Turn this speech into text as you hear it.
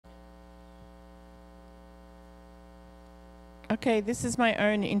Okay, this is my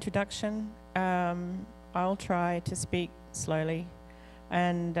own introduction. I'll try to speak slowly,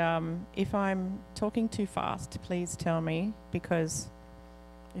 and if I'm talking too fast, please tell me, because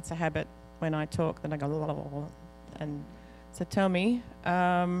it's a habit when I talk that I go blah, blah, blah, blah. And so tell me.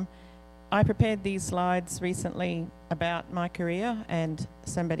 I prepared these slides recently about my career, and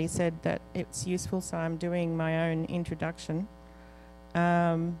somebody said that it's useful, so I'm doing my own introduction.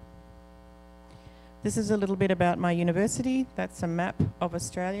 This is a little bit about my university. That's a map of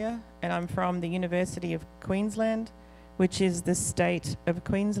Australia, and I'm from the University of Queensland, which is the state of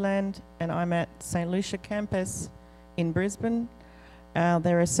Queensland, and I'm at St Lucia campus in Brisbane.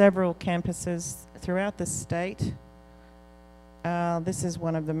 There are several campuses throughout the state. This is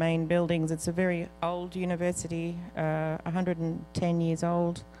one of the main buildings. It's a very old university, 110 years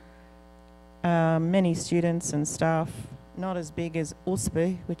old. Many students and staff, not as big as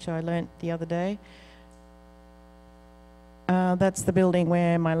USP, which I learnt the other day. That's the building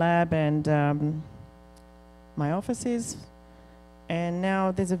where my lab and my office is. And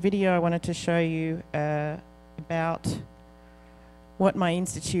now there's a video I wanted to show you about what my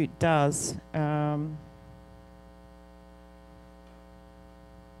institute does.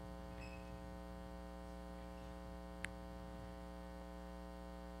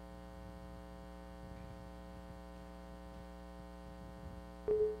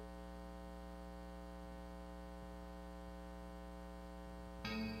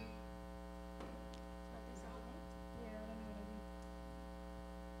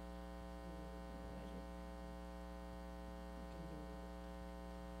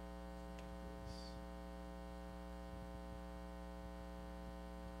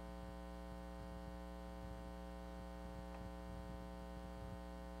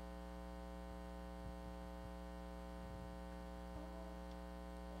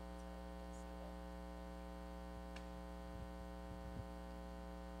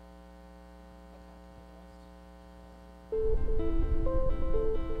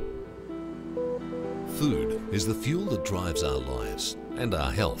 Food is the fuel that drives our lives and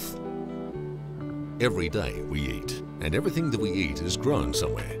our health. Every day we eat, and everything that we eat is grown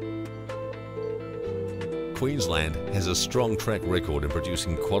somewhere. Queensland has a strong track record in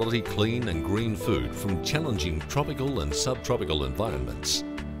producing quality, clean and green food from challenging tropical and subtropical environments.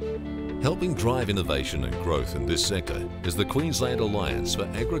 Helping drive innovation and growth in this sector is the Queensland Alliance for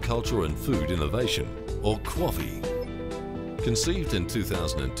Agriculture and Food Innovation, or QAFI. Conceived in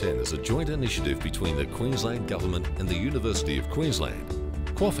 2010 as a joint initiative between the Queensland Government and the University of Queensland,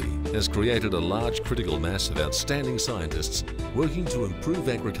 QAFI has created a large critical mass of outstanding scientists working to improve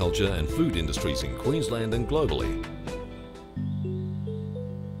agriculture and food industries in Queensland and globally.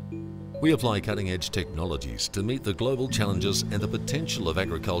 We apply cutting-edge technologies to meet the global challenges and the potential of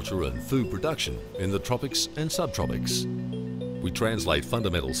agriculture and food production in the tropics and subtropics. We translate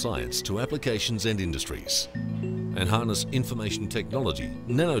fundamental science to applications and industries, and harness information technology,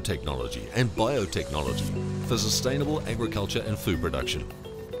 nanotechnology and biotechnology for sustainable agriculture and food production.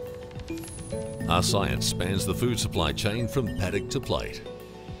 Our science spans the food supply chain from paddock to plate.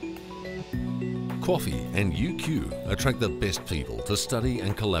 QAFI and UQ attract the best people to study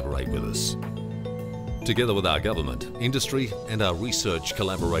and collaborate with us. Together with our government, industry and our research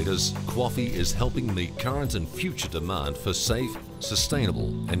collaborators, QAFI is helping meet current and future demand for safe, sustainable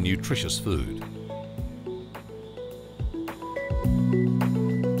and nutritious food.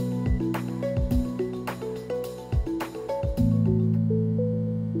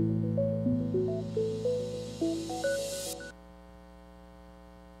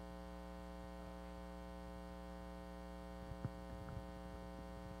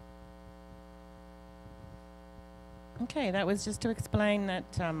 Okay, that was just to explain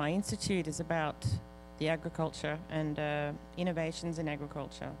that my institute is about the agriculture and innovations in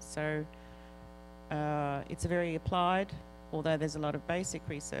agriculture. So it's very applied, although there's a lot of basic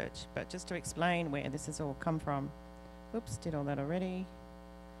research, but just to explain where this has all come from. Oops, did all that already.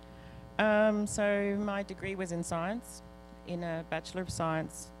 So my degree was in science, in a Bachelor of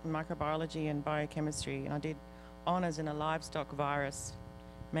Science in Microbiology and Biochemistry, and I did honours in a livestock virus,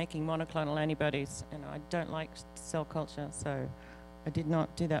 making monoclonal antibodies, and I don't like cell culture, so I did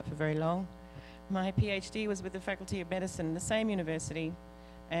not do that for very long. My PhD was with the Faculty of Medicine, the same university,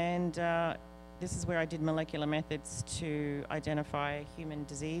 and this is where I did molecular methods to identify a human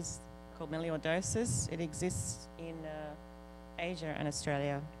disease called melioidosis. It exists in Asia and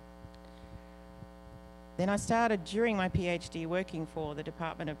Australia. Then I started during my PhD working for the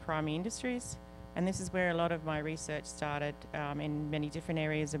Department of Primary Industries, and this is where a lot of my research started in many different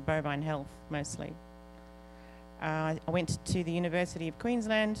areas of bovine health, mostly. I went to the University of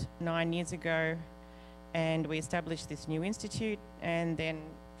Queensland 9 years ago And we established this new institute, and then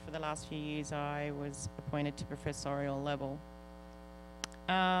for the last few years I was appointed to professorial level.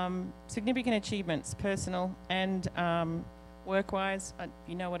 Significant achievements, personal and work-wise.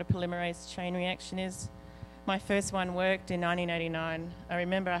 You know what a polymerase chain reaction is? My first one worked in 1989. I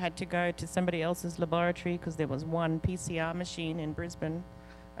remember I had to go to somebody else's laboratory because there was one PCR machine in Brisbane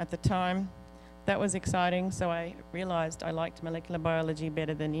at the time. That was exciting, so I realised I liked molecular biology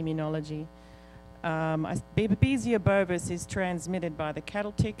better than immunology. Babesia bovis is transmitted by the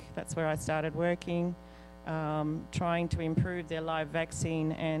cattle tick. That's where I started working, trying to improve their live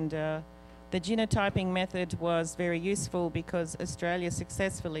vaccine, and the genotyping method was very useful because Australia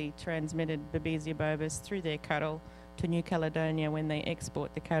successfully transmitted Babesia bovis through their cattle to New Caledonia when they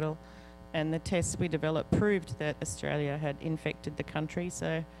export the cattle, and the tests we developed proved that Australia had infected the country,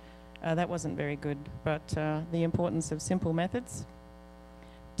 so that wasn't very good, but the importance of simple methods.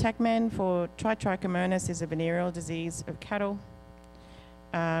 TACMAN for Trichomonas is a venereal disease of cattle.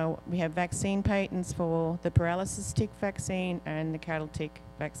 We have vaccine patents for the paralysis tick vaccine and the cattle tick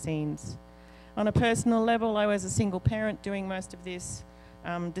vaccines. On a personal level, I was a single parent doing most of this.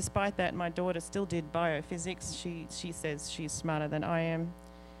 Despite that, my daughter still did biophysics. She says she's smarter than I am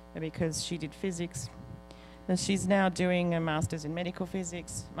because she did physics. And she's now doing a master's in medical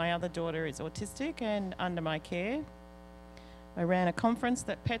physics. My other daughter is autistic and under my care. I ran a conference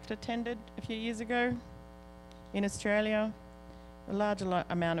that Petra attended a few years ago in Australia. A large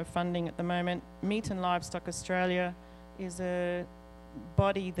amount of funding at the moment. Meat and Livestock Australia is a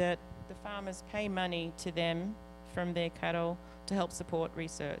body that the farmers pay money to them from their cattle to help support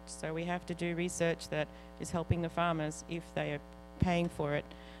research. So we have to do research that is helping the farmers if they are paying for it.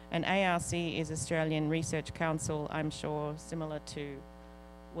 And ARC is Australian Research Council, I'm sure similar to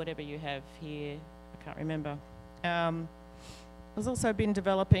whatever you have here, I can't remember. I've also been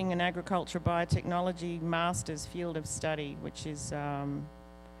developing an agriculture biotechnology master's field of study, which is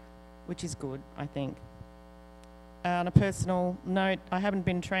good, I think. On a personal note, I haven't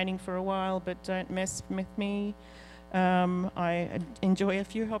been training for a while, but don't mess with me. I enjoy a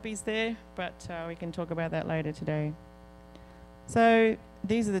few hobbies there, but we can talk about that later today. So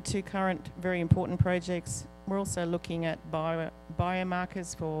these are the two current very important projects. We're also looking at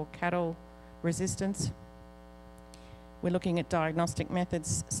biomarkers for cattle resistance. We're looking at diagnostic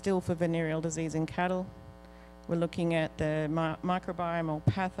methods still for venereal disease in cattle. We're looking at the microbiome or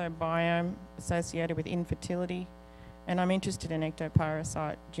pathobiome associated with infertility. And I'm interested in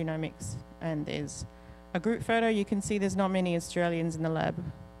ectoparasite genomics. And there's a group photo. You can see there's not many Australians in the lab.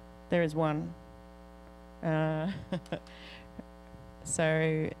 There is one.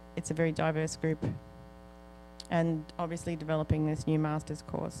 So it's a very diverse group. And obviously developing this new master's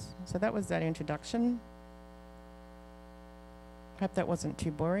course. So that was that introduction. Hope that wasn't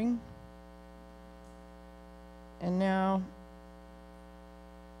too boring. And now,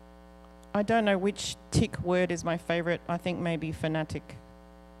 I don't know which tick word is my favourite. I think maybe fanatic.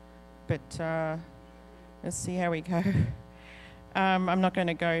 But let's see how we go. I'm not going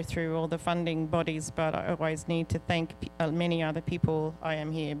to go through all the funding bodies, but I always need to thank many other people. I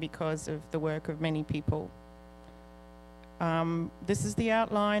am here because of the work of many people. This is the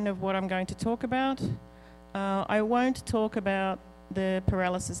outline of what I'm going to talk about. I won't talk about the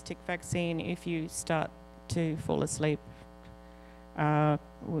paralysis tick vaccine if you start to fall asleep.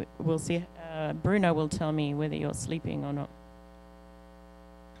 We'll see. Bruno will tell me whether you're sleeping or not.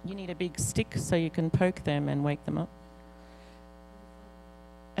 You need a big stick so you can poke them and wake them up.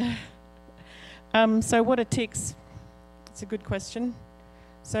 So what are ticks? It's a good question.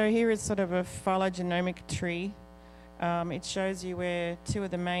 So here is sort of a phylogenomic tree. It shows you where two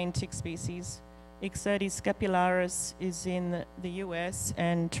of the main tick species, Ixodes scapularis is in the US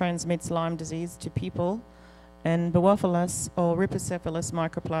and transmits Lyme disease to people. And Boophilus or Rhipicephalus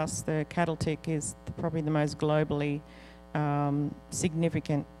microplus, the cattle tick, is probably the most globally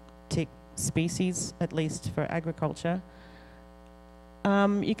significant tick species, at least for agriculture.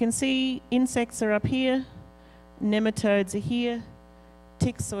 You can see insects are up here, nematodes are here,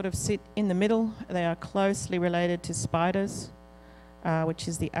 ticks sort of sit in the middle. They are closely related to spiders, which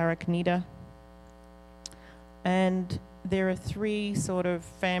is the Arachnida. And there are three sort of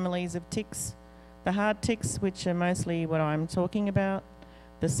families of ticks. The hard ticks, which are mostly what I'm talking about,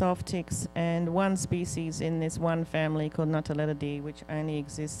 the soft ticks, and one species in this one family called Nuttalletidae, which only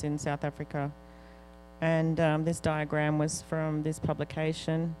exists in South Africa. And this diagram was from this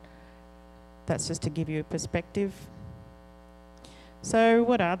publication. That's just to give you a perspective. So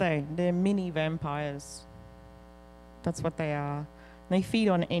what are they? They're mini vampires. That's what they are. They feed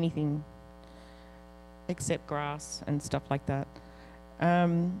on anything except grass and stuff like that.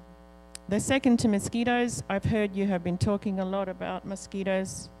 They're second to mosquitoes. I've heard you have been talking a lot about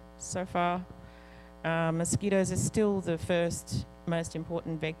mosquitoes so far. Mosquitoes are still the first most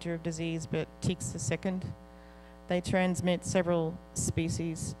important vector of disease, but ticks are second. They transmit several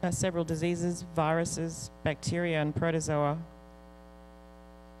species, several diseases, viruses, bacteria, and protozoa.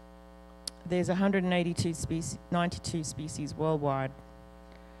 There's 92 species worldwide.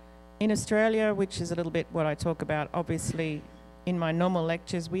 In Australia, which is a little bit what I talk about, obviously, in my normal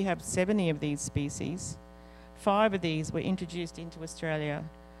lectures, we have 70 of these species. 5 of these were introduced into Australia.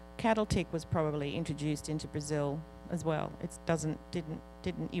 Cattle tick was probably introduced into Brazil as well. It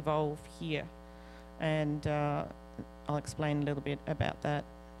didn't evolve here, and I'll explain a little bit about that.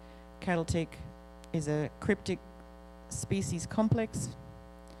 Cattle tick is a cryptic species complex.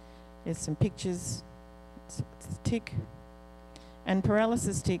 There's some pictures. It's the tick. And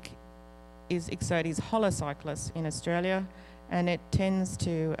paralysis tick is Ixodes holocyclus in Australia, and it tends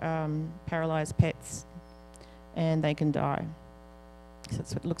to paralyze pets, and they can die. So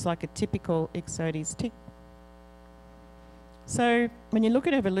that's what looks like a typical Ixodes tick. So when you look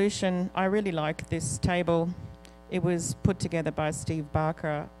at evolution, I really like this table. It was put together by Steve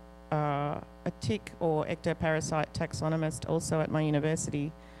Barker, a tick or ectoparasite taxonomist, also at my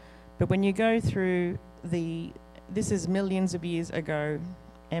university. But when you go through this is millions of years ago,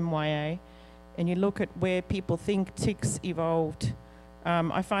 MYA, and you look at where people think ticks evolved,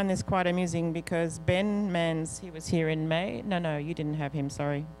 I find this quite amusing because Ben Mans, he was here in May. No, you didn't have him,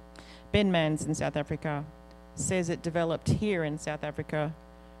 sorry. Ben Mans in South Africa says it developed here in South Africa.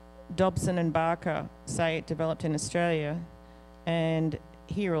 Dobson and Barker say it developed in Australia, and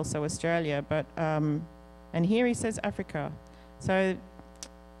here also Australia, but and here he says Africa. So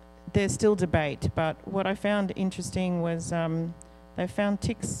there's still debate, but what I found interesting was they found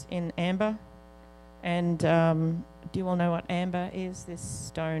ticks in amber, and do you all know what amber is? This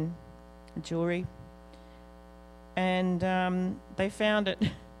stone jewelry. And they found it.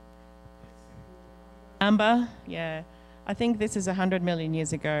 Amber, yeah. I think this is 100 million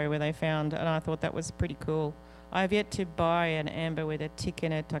years ago where they found, and I thought that was pretty cool. I have yet to buy an amber with a tick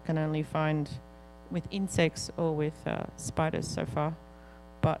in it. I can only find with insects or with spiders so far,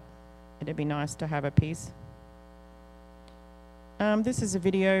 but it'd be nice to have a piece. This is a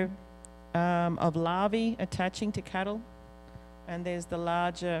video of larvae attaching to cattle, and there's the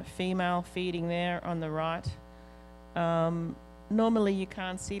larger female feeding there on the right. Normally you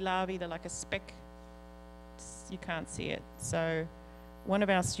can't see larvae, they're like a speck. You can't see it. So one of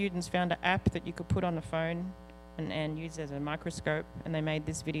our students found an app that you could put on the phone and use as a microscope, and they made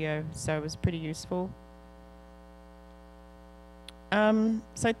this video, so it was pretty useful.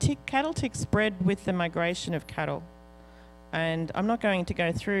 So cattle tick spread with the migration of cattle, and I'm not going to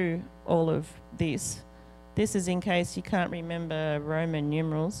go through all of this. This is in case you can't remember Roman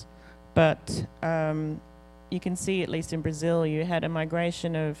numerals, but you can see, at least in Brazil, you had a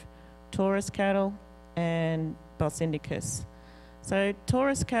migration of Taurus cattle and Bos indicus. So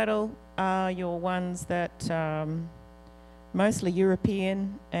Taurus cattle are your ones that mostly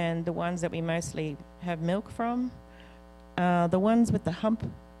European, and the ones that we mostly have milk from. The ones with the hump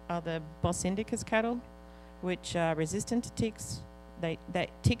are the Bos indicus cattle, which are resistant to ticks.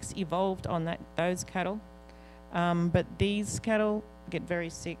 Ticks evolved on those cattle, but these cattle get very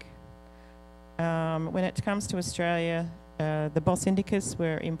sick. When it comes to Australia, the Bos indicus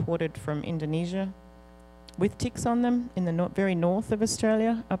were imported from Indonesia with ticks on them in the very north of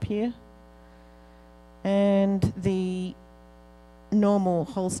Australia, up here. And the normal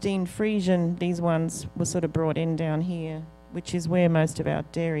Holstein Friesian, these ones were sort of brought in down here, which is where most of our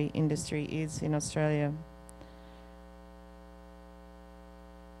dairy industry is in Australia.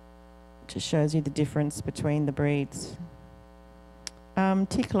 Just shows you the difference between the breeds.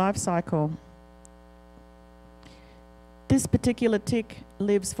 Tick life cycle. This particular tick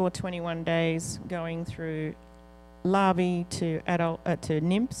lives for 21 days, going through larvae to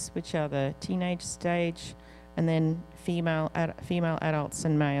nymphs, which are the teenage stage, and then female adults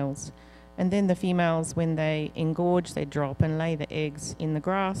and males. And then the females, when they engorge, they drop and lay the eggs in the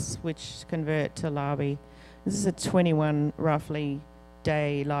grass, which convert to larvae. This is a 21 roughly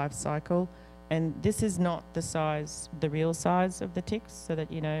day life cycle, and this is not the real size of the ticks, so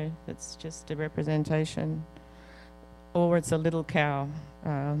that you know that's just a representation, or it's a little cow.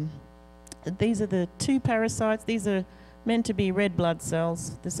 These are the 2 parasites. These are meant to be red blood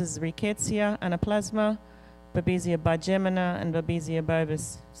cells. This is Rickettsia anaplasma, Babesia bigemina, and Babesia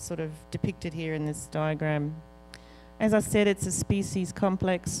bovis, sort of depicted here in this diagram. As I said, it's a species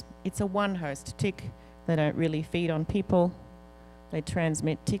complex. It's a one-host tick. They don't really feed on people. They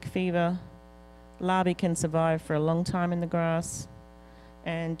transmit tick fever. Larvae can survive for a long time in the grass.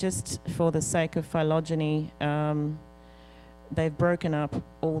 And just for the sake of phylogeny, they've broken up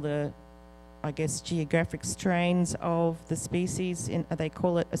all the, I guess, geographic strains of the species. They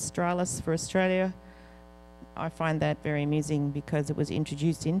call it Australis for Australia. I find that very amusing because it was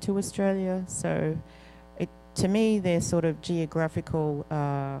introduced into Australia. So to me, they're sort of geographical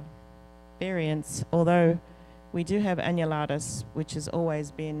variants, although we do have Annulatus, which has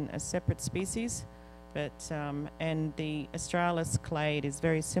always been a separate species. But and the Australis clade is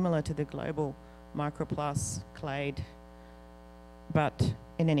very similar to the global Microplus clade, but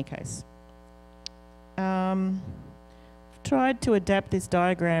in any case. I've tried to adapt this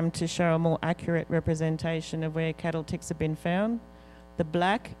diagram to show a more accurate representation of where cattle ticks have been found. The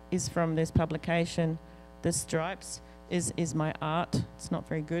black is from this publication. The stripes is my art. It's not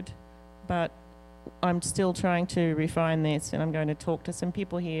very good, but I'm still trying to refine this, and I'm going to talk to some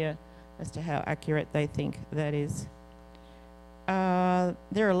people here as to how accurate they think that is.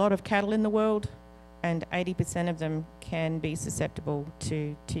 There are a lot of cattle in the world, and 80% of them can be susceptible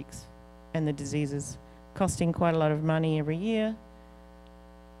to ticks and the diseases, costing quite a lot of money every year.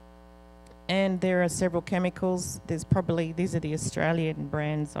 And there are several chemicals. There's probably, these are the Australian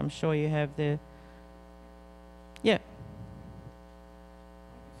brands. I'm sure you have the, yeah.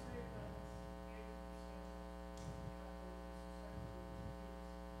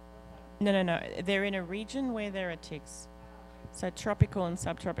 No. They're in a region where there are ticks. So tropical and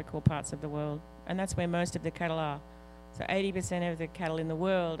subtropical parts of the world. And that's where most of the cattle are. So 80% of the cattle in the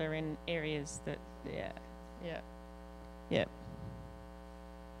world are in areas that, yeah.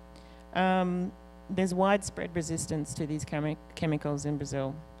 There's widespread resistance to these chemicals in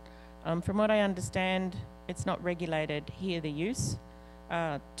Brazil. From what I understand, it's not regulated here, the use.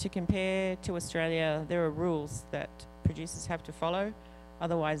 To compare to Australia, there are rules that producers have to follow.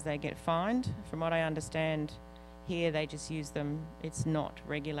 Otherwise, they get fined. From what I understand, here they just use them. It's not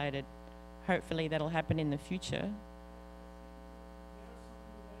regulated. Hopefully that'll happen in the future.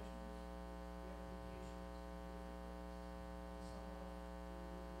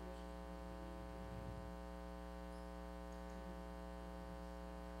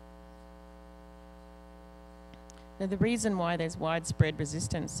 Now, the reason why there's widespread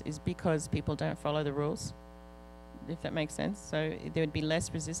resistance is because people don't follow the rules, if that makes sense. So there would be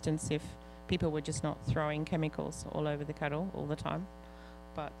less resistance if people were just not throwing chemicals all over the cattle all the time.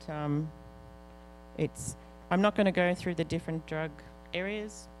 But I'm not going to go through the different drug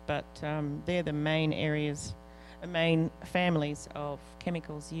areas, but they're the main areas, the main families of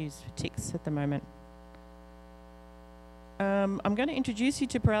chemicals used for ticks at the moment. I'm going to introduce you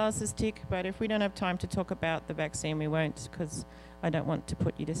to paralysis tick, but if we don't have time to talk about the vaccine, we won't, because I don't want to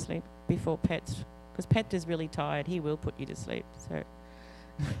put you to sleep before Pet, because Pet is really tired. He will put you to sleep. So,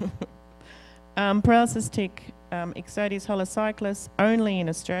 paralysis tick, Ixodes holocyclus, only in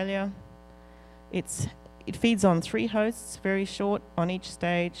Australia. It feeds on 3 hosts, very short on each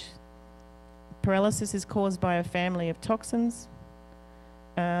stage. Paralysis is caused by a family of toxins.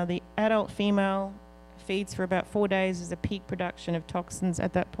 The adult female feeds for about 4 days as a peak production of toxins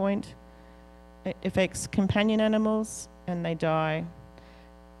at that point. It affects companion animals and they die.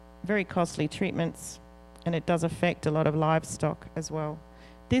 Very costly treatments, and it does affect a lot of livestock as well.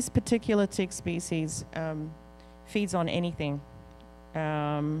 This particular tick species feeds on anything.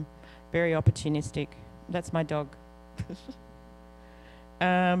 Very opportunistic. That's my dog.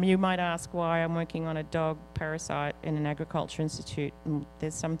 You might ask why I'm working on a dog parasite in an agriculture institute.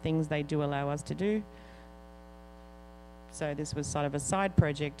 There's some things they do allow us to do. So this was sort of a side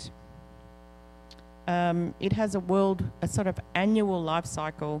project. It has a sort of annual life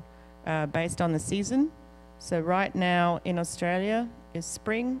cycle based on the season. So right now in Australia is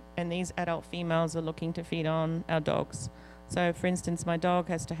spring, and these adult females are looking to feed on our dogs. So for instance, my dog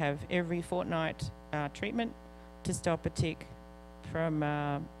has to have every fortnight treatment to stop a tick from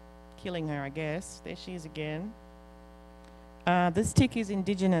killing her, I guess. There she is again. This tick is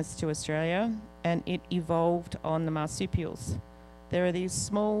indigenous to Australia, and it evolved on the marsupials. There are these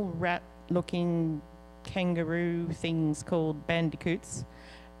small rat-looking kangaroo things called bandicoots.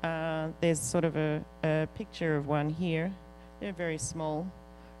 There's sort of a picture of one here. They're very small,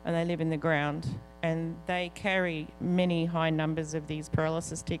 and they live in the ground, and they carry many high numbers of these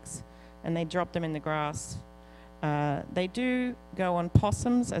paralysis ticks, and they drop them in the grass. They do go on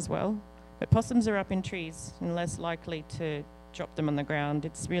possums as well, but possums are up in trees and less likely to drop them on the ground.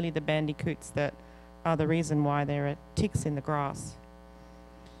 It's really the bandicoots that are the reason why there are ticks in the grass.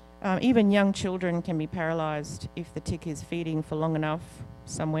 Even young children can be paralysed if the tick is feeding for long enough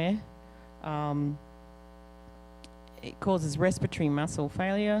somewhere. It causes respiratory muscle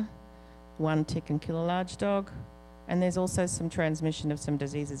failure. One tick can kill a large dog. And there's also some transmission of some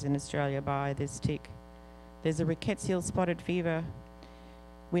diseases in Australia by this tick. There's a rickettsial spotted fever.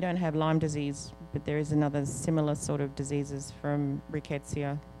 We don't have Lyme disease, but there is another similar sort of diseases from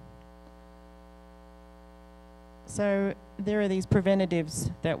rickettsia. So there are these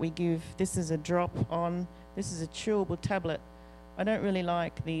preventatives that we give. This is a drop on, this is a chewable tablet. I don't really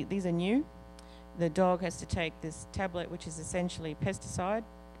like these are new. The dog has to take this tablet, which is essentially pesticide,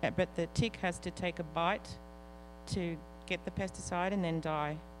 but the tick has to take a bite to get the pesticide and then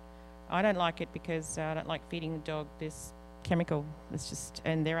die. I don't like it because I don't like feeding the dog this chemical. It's just,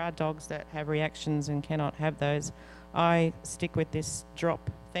 and there are dogs that have reactions and cannot have those. I stick with this drop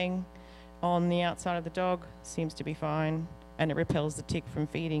thing on the outside of the dog, seems to be fine, and it repels the tick from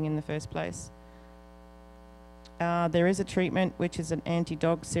feeding in the first place. There is a treatment which is an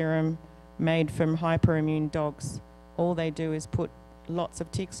anti-dog serum made from hyperimmune dogs. All they do is put lots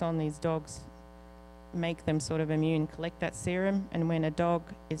of ticks on these dogs, make them sort of immune, collect that serum, and when a dog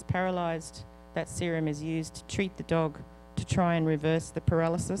is paralysed, that serum is used to treat the dog to try and reverse the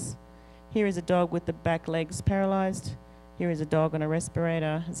paralysis. Here is a dog with the back legs paralysed. Here is a dog on a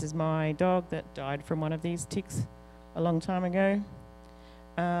respirator. This is my dog that died from one of these ticks a long time ago.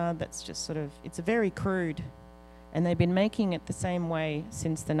 That's just sort of, it's very crude. And they've been making it the same way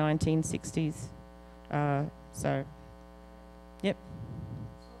since the 1960s. So, yep.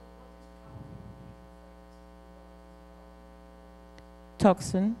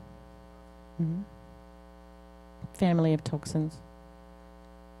 Toxin. Mm-hmm. Family of toxins.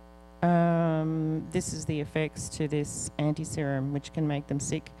 This is the effects to this anti-serum, which can make them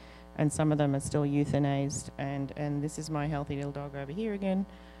sick, and some of them are still euthanized. And this is my healthy little dog over here again.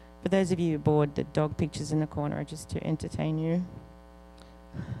 For those of you bored, the dog pictures in the corner are just to entertain you.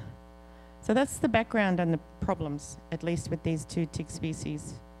 So that's the background and the problems, at least with these two tick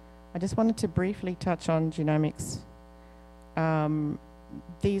species. I just wanted to briefly touch on genomics.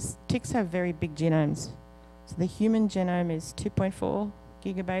 These ticks have very big genomes. So the human genome is 2.4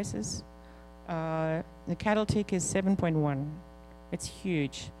 gigabases. The cattle tick is 7.1. It's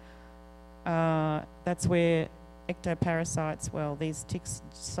huge. That's where ectoparasites, well, these ticks'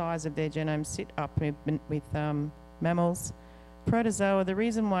 size of their genome sit up with mammals. Protozoa, the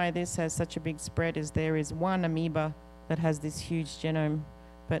reason why this has such a big spread is there is one amoeba that has this huge genome,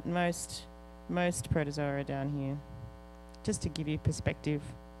 but most protozoa are down here. Just to give you perspective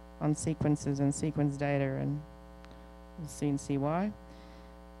on sequences and sequence data, and you'll soon see why.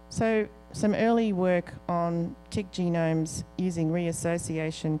 So some early work on tick genomes using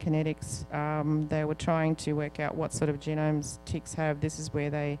reassociation kinetics. They were trying to work out what sort of genomes ticks have. This is where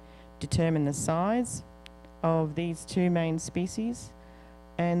they determine the size of these two main species.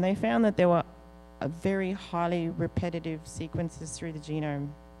 And they found that there were very highly repetitive sequences through the genome.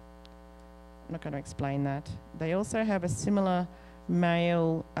 I'm not going to explain that. They also have a similar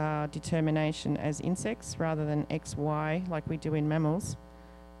male determination as insects rather than XY like we do in mammals.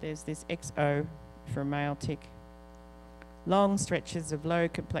 There's this XO for a male tick. Long stretches of low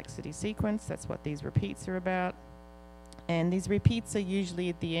complexity sequence, that's what these repeats are about. And these repeats are usually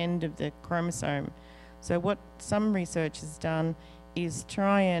at the end of the chromosome. So what some research has done is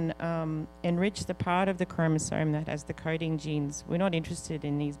try and enrich the part of the chromosome that has the coding genes. We're not interested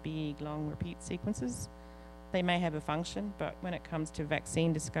in these big, long repeat sequences. They may have a function, but when it comes to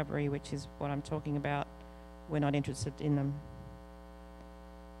vaccine discovery, which is what I'm talking about, we're not interested in them.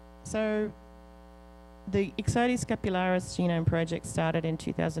 So the Ixodes scapularis genome project started in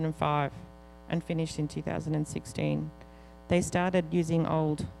 2005 and finished in 2016. They started using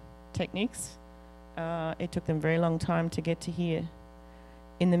old techniques. It took them a very long time to get to here.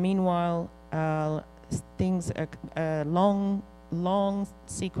 In the meanwhile, long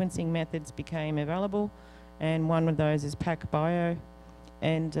sequencing methods became available, and one of those is PacBio,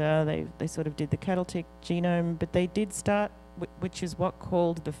 and they sort of did the cattle tick genome, but they did start, which is what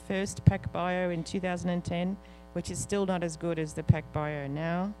called the first PacBio in 2010, which is still not as good as the PacBio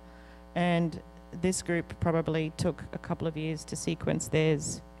now. And this group probably took a couple of years to sequence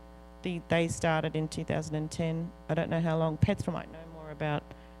theirs. They started in 2010. I don't know how long. Petra might know more about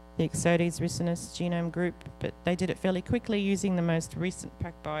the Ixodes ricinus genome group, but they did it fairly quickly using the most recent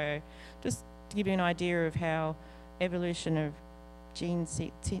PacBio. Just to give you an idea of how evolution of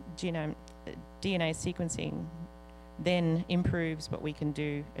DNA sequencing then improves what we can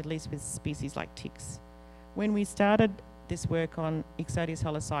do, at least with species like ticks. When we started this work on Ixodes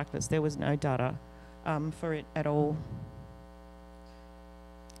holocyclus, there was no data for it at all.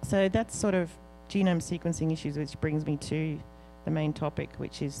 So that's sort of genome sequencing issues, which brings me to the main topic,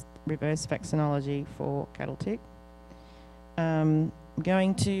 which is reverse vaccinology for cattle tick. I'm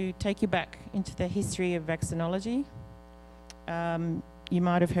going to take you back into the history of vaccinology. You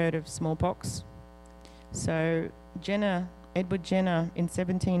might have heard of smallpox. So Edward Jenner in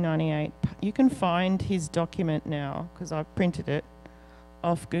 1798, you can find his document now, because I've printed it,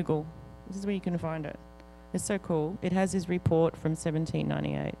 off Google. This is where you can find it. It's so cool. It has his report from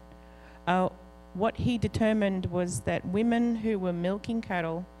 1798. What he determined was that women who were milking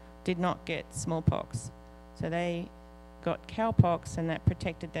cattle did not get smallpox. So they got cowpox, and that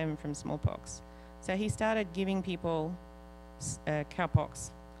protected them from smallpox. So he started giving people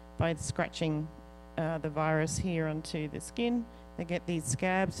cowpox by scratching the virus here onto the skin. They get these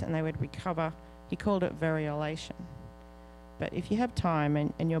scabs and they would recover. He called it variolation. But if you have time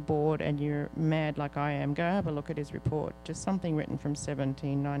and you're bored and you're mad like I am, go have a look at his report. Just something written from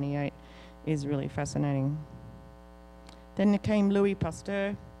 1798 is really fascinating. Then came Louis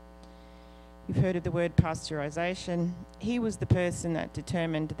Pasteur. You've heard of the word pasteurization. He was the person that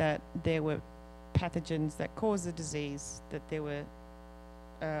determined that there were pathogens that cause the disease, that there were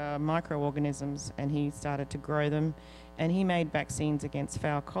microorganisms, and he started to grow them. And he made vaccines against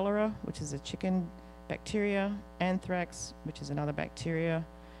fowl cholera, which is a chicken bacteria, anthrax, which is another bacteria,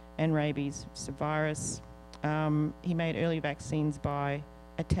 and rabies, which is a virus. He made early vaccines by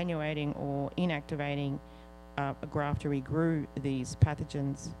attenuating or inactivating a graft where he grew these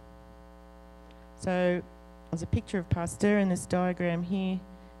pathogens. So there's a picture of Pasteur in this diagram here.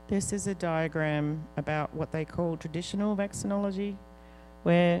 This is a diagram about what they call traditional vaccinology,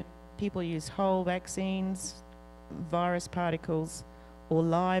 where people use whole vaccines, virus particles, or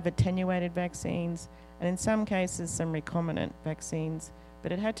live attenuated vaccines, and in some cases some recombinant vaccines.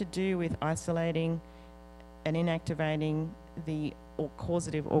 But it had to do with isolating and inactivating the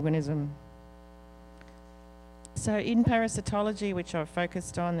causative organism. So in parasitology, which I've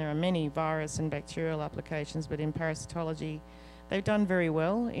focused on, there are many virus and bacterial applications, but in parasitology, they've done very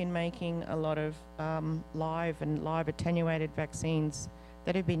well in making a lot of live attenuated vaccines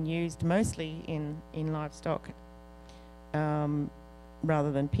that have been used mostly in livestock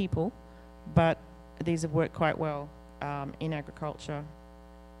rather than people, but these have worked quite well in agriculture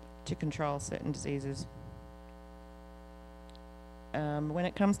to control certain diseases. When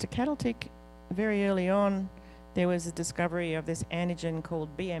it comes to cattle tick, very early on, there was a discovery of this antigen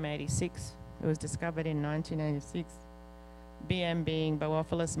called BM86. It was discovered in 1986. BM being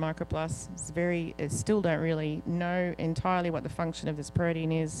Boophilus microplus. Still don't really know entirely what the function of this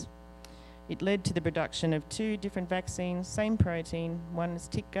protein is. It led to the production of two different vaccines, same protein. One is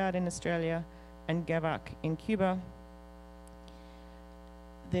TickGuard in Australia and Gavac in Cuba.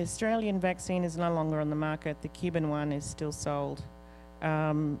 The Australian vaccine is no longer on the market. The Cuban one is still sold.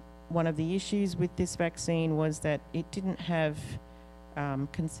 One of the issues with this vaccine was that it didn't have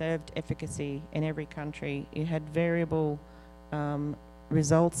conserved efficacy in every country. It had variable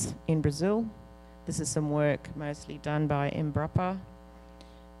results in Brazil. This is some work mostly done by Embrapa.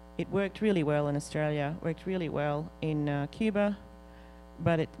 It worked really well in Australia, worked really well in Cuba,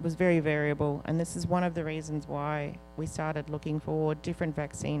 but it was very variable, and this is one of the reasons why we started looking for different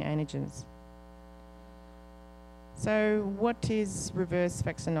vaccine antigens. So what is reverse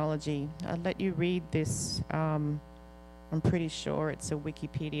vaccinology? I'll let you read this. I'm pretty sure it's a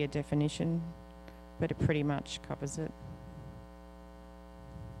Wikipedia definition, but it pretty much covers it.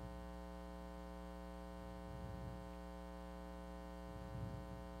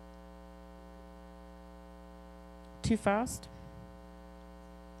 Too fast?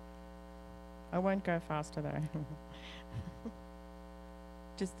 I won't go faster though.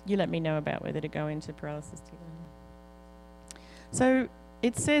 Just you let me know about whether to go into paralysis. So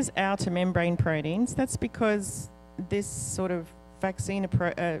it says outer membrane proteins. That's because this sort of vaccine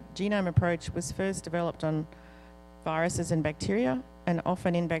genome approach was first developed on viruses and bacteria, and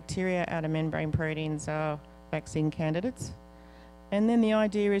often in bacteria, outer membrane proteins are vaccine candidates. And then the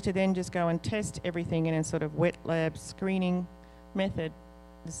idea is to then just go and test everything in a sort of wet lab screening method.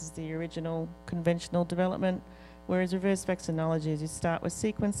 This is the original conventional development, whereas reverse vaccinology is you start with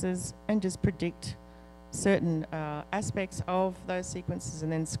sequences and just predict certain aspects of those sequences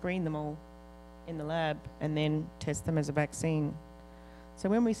and then screen them all in the lab and then test them as a vaccine. So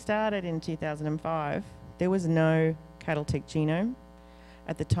when we started in 2005, there was no cattle tick genome.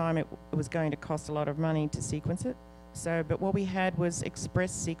 At the time, it was going to cost a lot of money to sequence it. But what we had was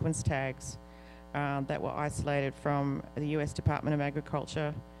express sequence tags that were isolated from the US Department of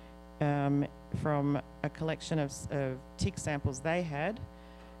Agriculture from a collection of tick samples they had.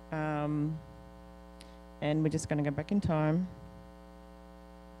 And we're just going to go back in time.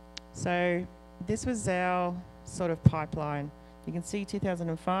 So this was our sort of pipeline. You can see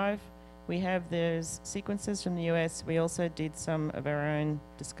 2005, we have those sequences from the US. We also did some of our own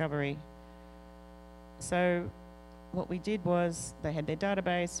discovery. So what we did was they had their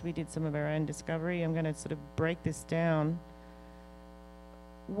database, we did some of our own discovery. I'm going to sort of break this down.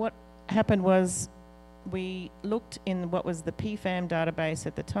 What happened was we looked in what was the PFAM database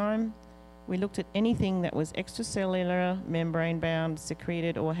at the time. We looked at anything that was extracellular, membrane-bound,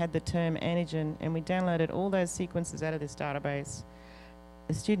 secreted, or had the term antigen, and we downloaded all those sequences out of this database.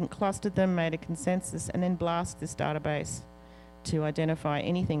 The student clustered them, made a consensus, and then blasted this database to identify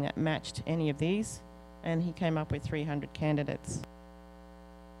anything that matched any of these, and he came up with 300 candidates.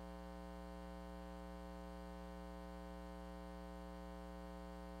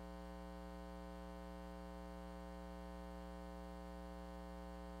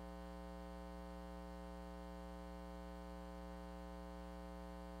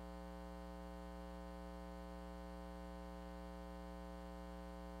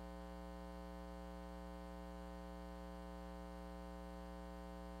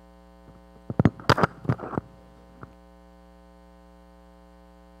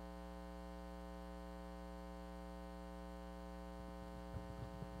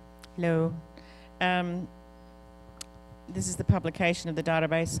 Hello. This is the publication of the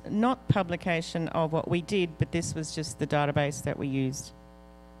database. Not publication of what we did, but this was just the database that we used.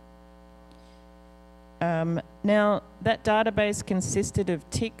 Now, that database consisted of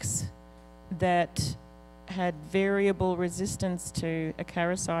ticks that had variable resistance to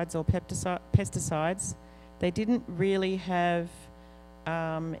acaricides or pesticides. They didn't really have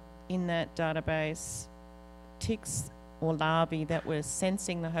in that database ticks or larvae that were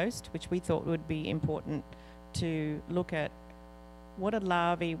sensing the host, which we thought would be important to look at. What are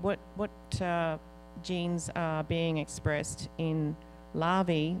larvae, what genes are being expressed in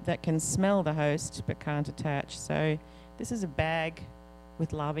larvae that can smell the host but can't attach. So this is a bag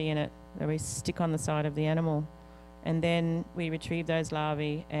with larvae in it that we stick on the side of the animal, and then we retrieve those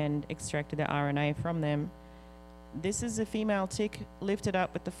larvae and extracted the RNA from them. This is a female tick lifted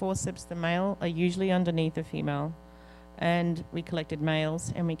up with the forceps. The male are usually underneath the female. And we collected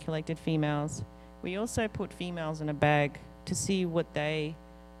males and we collected females. We also put females in a bag to see what they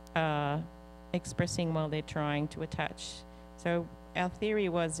are expressing while they're trying to attach. So our theory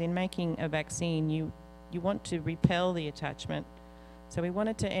was, in making a vaccine, you want to repel the attachment. So we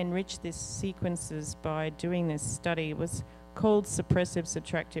wanted to enrich these sequences by doing this study. It was called suppressive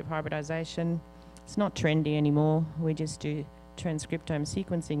subtractive hybridization. It's not trendy anymore. We just do transcriptome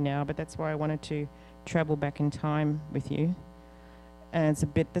sequencing now, but that's why I wanted to travel back in time with you. And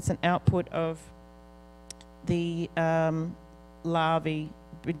that's an output of the larvae,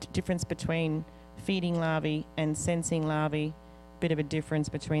 difference between feeding larvae and sensing larvae, bit of a difference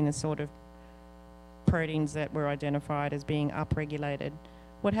between the sort of proteins that were identified as being upregulated.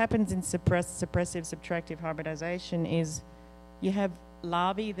 What happens in suppressive subtractive hybridization is you have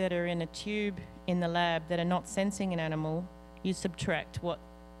larvae that are in a tube in the lab that are not sensing an animal. You subtract what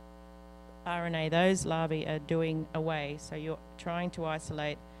RNA those larvae are doing away. So you're trying to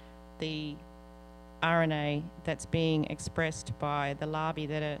isolate the RNA that's being expressed by the larvae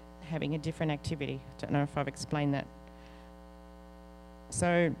that are having a different activity. I don't know if I've explained that.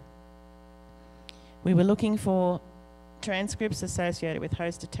 So we were looking for transcripts associated with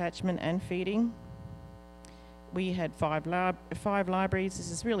host attachment and feeding. We had five libraries.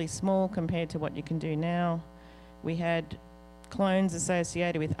 This is really small compared to what you can do now. We had clones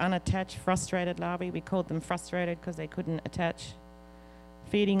associated with unattached frustrated larvae. We called them frustrated because they couldn't attach.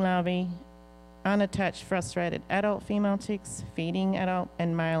 Feeding larvae, unattached frustrated adult female ticks, feeding adult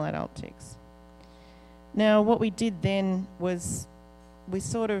and male adult ticks. Now what we did then was we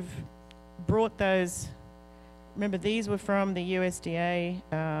sort of brought those, remember these were from the USDA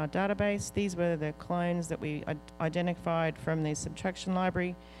database. These were the clones that we identified from the subtraction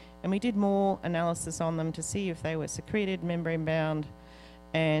library. And we did more analysis on them to see if they were secreted, membrane-bound,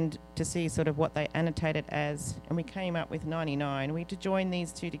 and to see sort of what they annotated as. And we came up with 99. We had to join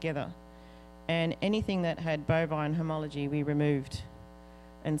these two together. And anything that had bovine homology, we removed.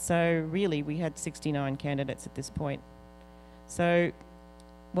 And so really, we had 69 candidates at this point. So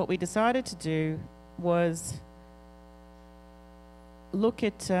what we decided to do was look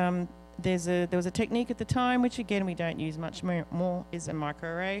at there was a technique at the time, which again we don't use much more, is a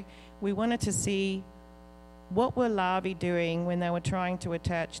microarray. We wanted to see what were larvae doing when they were trying to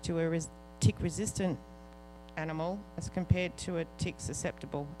attach to a tick-resistant animal as compared to a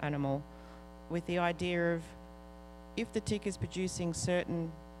tick-susceptible animal, with the idea of if the tick is producing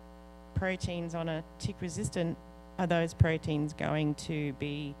certain proteins on a tick-resistant, are those proteins going to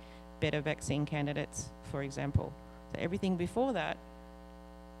be better vaccine candidates, for example? So everything before that,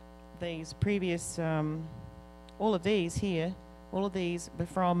 these previous, all of these here All of these were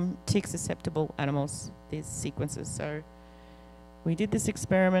from tick-susceptible animals, these sequences. So we did this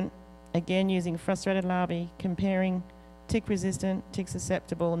experiment, again using frustrated larvae, comparing tick-resistant,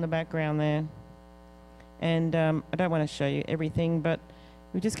 tick-susceptible in the background there. And I don't want to show you everything, but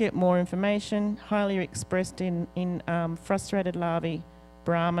we just get more information. Highly expressed in frustrated larvae,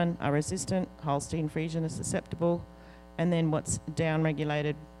 Brahmin are resistant, Holstein Friesian is susceptible, and then what's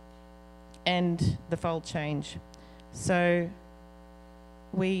down-regulated, and the fold change. So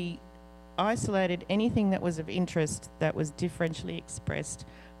we isolated anything that was of interest that was differentially expressed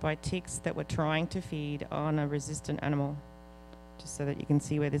by ticks that were trying to feed on a resistant animal, just so that you can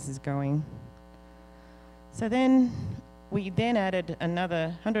see where this is going. So then we then added another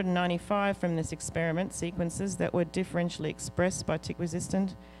 195 from this experiment sequences that were differentially expressed by tick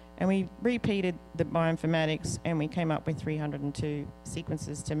resistant, and we repeated the bioinformatics and we came up with 302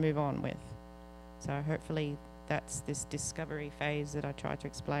 sequences to move on with. So hopefully that's this discovery phase that I tried to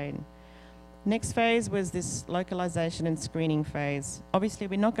explain. Next phase was this localization and screening phase. Obviously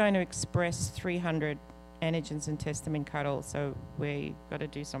we're not going to express 300 antigens and test them in cattle, so we've got to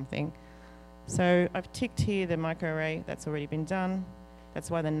do something. So I've ticked here the microarray, that's already been done. That's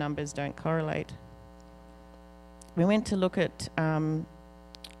why the numbers don't correlate. We went to look at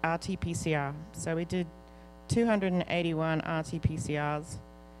RT-PCR. So we did 281 RT-PCRs.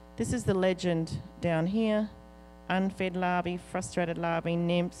 This is the legend down here. Unfed larvae, frustrated larvae,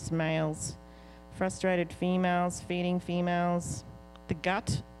 nymphs, males, frustrated females, feeding females, the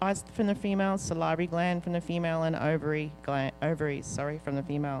gut from the female, salivary gland from the female, and ovaries from the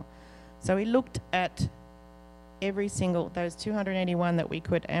female. So we looked at every single, those 281 that we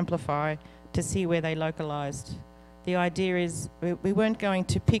could amplify to see where they localized. The idea is we weren't going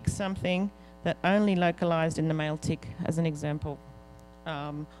to pick something that only localized in the male tick, as an example.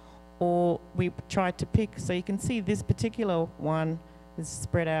 Or we tried to pick, so you can see this particular one is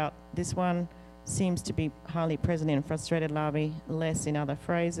spread out. This one seems to be highly present in frustrated larvae, less in other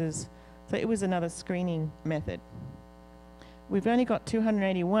phrases. So it was another screening method. We've only got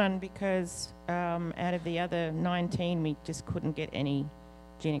 281 because out of the other 19, we just couldn't get any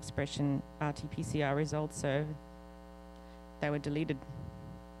gene expression RT-PCR results, so they were deleted.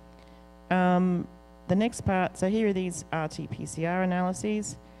 The next part, so here are these RT-PCR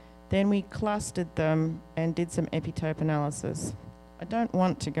analyses. Then we clustered them and did some epitope analysis. I don't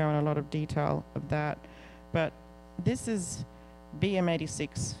want to go in a lot of detail of that, but this is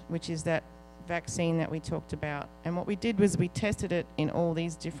BM86, which is that vaccine that we talked about. And what we did was we tested it in all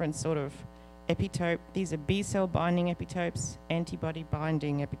these different sort of epitope. These are B-cell binding epitopes, antibody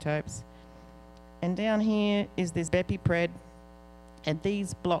binding epitopes. And down here is this BepiPred, and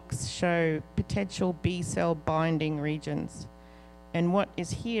these blocks show potential B-cell binding regions. And what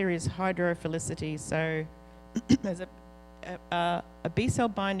is here is hydrophilicity. So there's a B-cell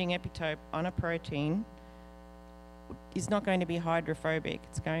binding epitope on a protein is not going to be hydrophobic.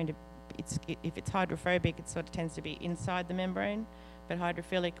 If it's hydrophobic, it sort of tends to be inside the membrane, but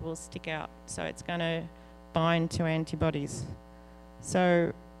hydrophilic will stick out. So it's going to bind to antibodies.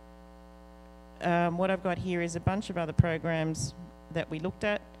 So what I've got here is a bunch of other programs that we looked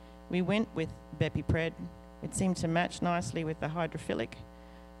at. We went with BepiPred. It seemed to match nicely with the hydrophilic,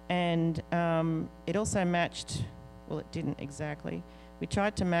 and it also matched, well, it didn't exactly. We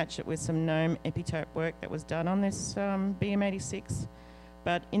tried to match it with some gnome epitope work that was done on this BM86,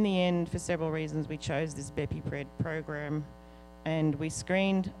 but in the end, for several reasons, we chose this BepiPred program, and we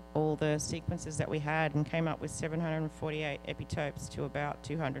screened all the sequences that we had and came up with 748 epitopes to about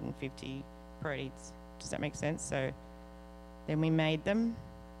 250 proteins. Does that make sense? So then we made them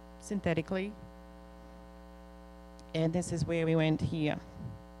synthetically, and this is where we went here.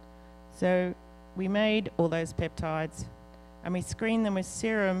 So we made all those peptides and we screened them with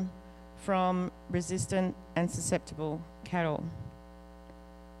serum from resistant and susceptible cattle.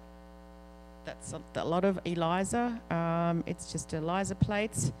 That's a lot of ELISA. It's just ELISA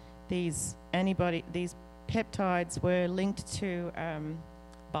plates. These peptides were linked to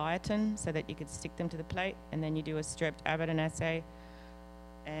biotin so that you could stick them to the plate, and then you do a strep avidin assay,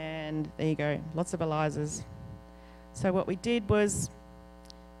 and there you go, lots of ELISAs. So what we did was,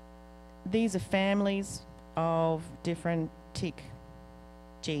 these are families of different tick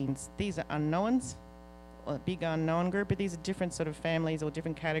genes. These are unknowns, or a big unknown group, but these are different sort of families or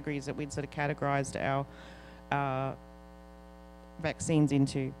different categories that we'd sort of categorized our vaccines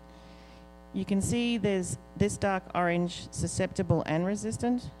into. You can see there's this dark orange, susceptible and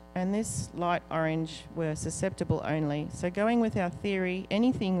resistant, and this light orange were susceptible only. So going with our theory,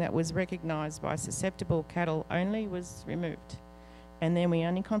 anything that was recognized by susceptible cattle only was removed. And then we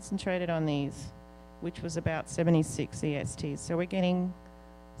only concentrated on these. which was about 76 ESTs. So we're getting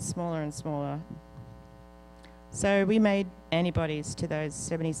smaller and smaller. So we made antibodies to those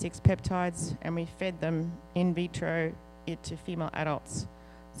 76 peptides, and we fed them in vitro to female adults.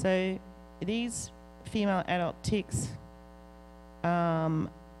 So these female adult ticks,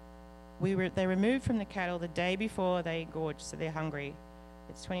 they removed from the cattle the day before they gorge, so they're hungry.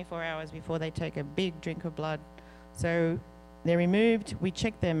 It's 24 hours before they take a big drink of blood. So they're removed. We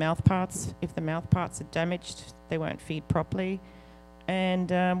check their mouth parts. If the mouth parts are damaged, they won't feed properly.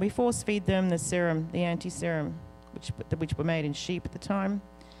 And we force feed them the serum, the anti-serum, which were made in sheep at the time.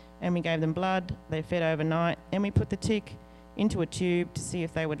 And we gave them blood. They fed overnight. And we put the tick into a tube to see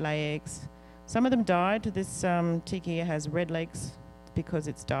if they would lay eggs. Some of them died. This tick here has red legs because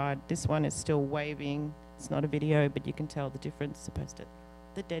it's died. This one is still waving. It's not a video, but you can tell the difference opposed to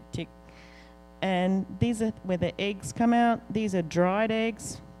the dead tick. And these are where the eggs come out. These are dried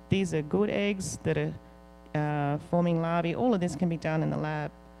eggs. These are good eggs that are forming larvae. All of this can be done in the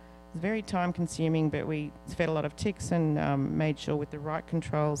lab. It's very time consuming, but we fed a lot of ticks and made sure with the right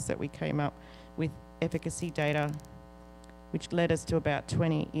controls that we came up with efficacy data, which led us to about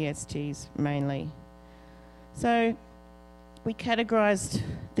 20 ESTs mainly. So we categorized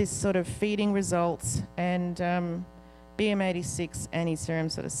this sort of feeding results, and BM86 anti-serum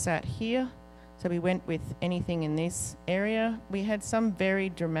sort of sat here. So we went with anything in this area. We had some very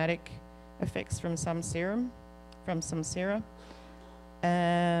dramatic effects from some sera.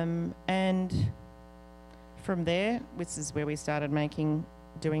 And from there, this is where we started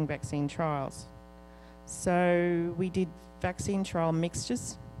doing vaccine trials. So we did vaccine trial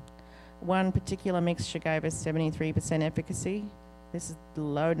mixtures. One particular mixture gave us 73% efficacy. This is the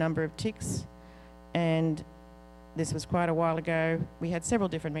low number of ticks, and this was quite a while ago. We had several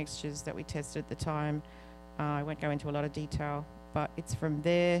different mixtures that we tested at the time. I won't go into a lot of detail, but it's from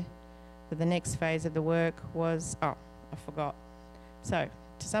there that the next phase of the work was, I forgot. So,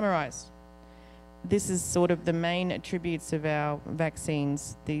 to summarise, this is sort of the main attributes of our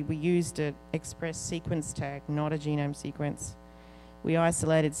vaccines. We used an express sequence tag, not a genome sequence. We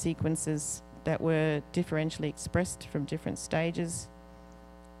isolated sequences that were differentially expressed from different stages,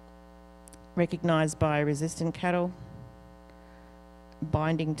 recognised by resistant cattle,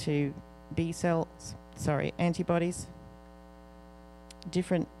 binding to antibodies,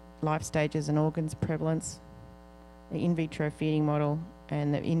 different life stages and organs prevalence, the in vitro feeding model,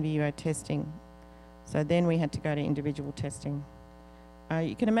 and the in vivo testing. So then we had to go to individual testing.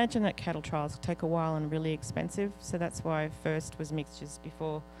 You can imagine that cattle trials take a while and really expensive, so that's why first was mixtures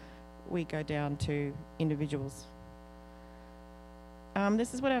before we go down to individuals.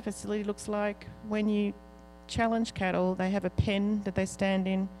 This is what our facility looks like. When you challenge cattle, they have a pen that they stand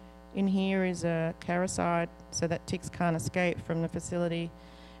in. In here is a caricide, so that ticks can't escape from the facility.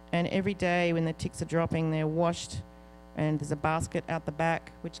 And every day when the ticks are dropping, they're washed, and there's a basket out the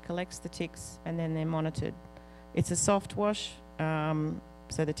back which collects the ticks, and then they're monitored. It's a soft wash,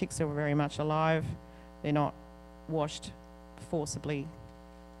 so the ticks are very much alive. They're not washed forcibly.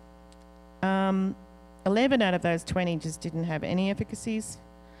 11 out of those 20 just didn't have any efficacies.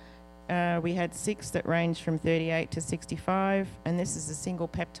 We had 6 that ranged from 38 to 65, and this is a single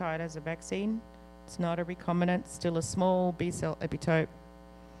peptide as a vaccine. It's not a recombinant, still a small B-cell epitope.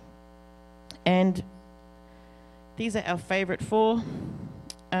 And these are our favourite 4.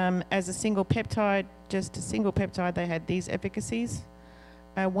 As a single peptide, just a single peptide, they had these efficacies.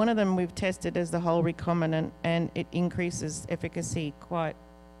 One of them we've tested as the whole recombinant, and it increases efficacy quite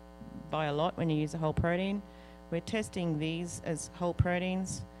by a lot when you use a whole protein. We're testing these as whole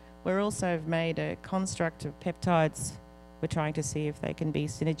proteins. We're also made a construct of peptides. We're trying to see if they can be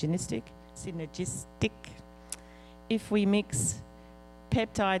synergistic. If we mix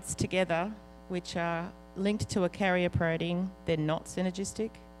peptides together, which are linked to a carrier protein, they're not synergistic.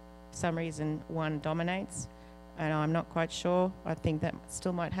 For some reason, one dominates, and I'm not quite sure. I think that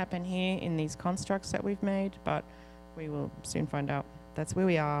still might happen here in these constructs that we've made, but we will soon find out. That's where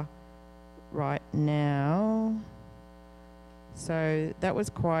we are right now. So that was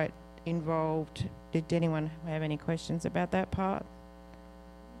quite involved. Did anyone have any questions about that part?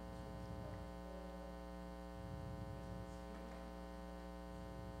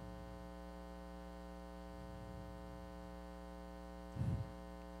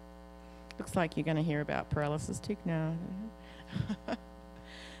 Looks like you're going to hear about paralysis tick now.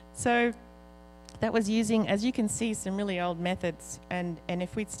 So that was using, as you can see, some really old methods. And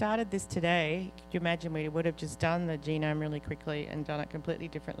if we'd started this today, could you imagine we would have just done the genome really quickly and done it completely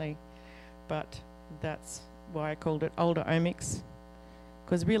differently. But that's why I called it older omics.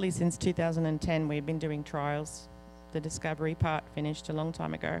 Because really since 2010, we've been doing trials. The discovery part finished a long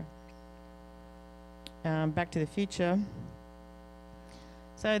time ago. Back to the Future.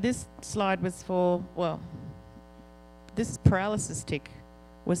 So this slide was for, well, this paralysis tick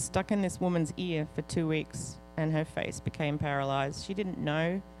was stuck in this woman's ear for 2 weeks and her face became paralysed. She didn't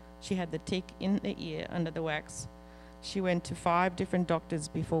know she had the tick in the ear under the wax. She went to 5 different doctors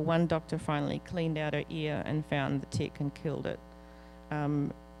before one doctor finally cleaned out her ear and found the tick and killed it.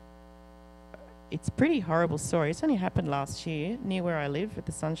 It's a pretty horrible story. It's only happened last year near where I live at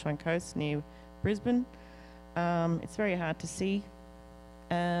the Sunshine Coast near Brisbane. It's very hard to see.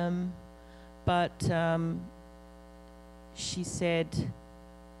 But she said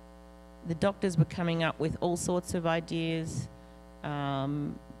the doctors were coming up with all sorts of ideas.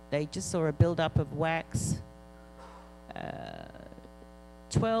 They just saw a build-up of wax.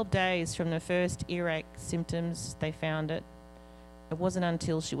 12 days from the first earache symptoms, they found it. It wasn't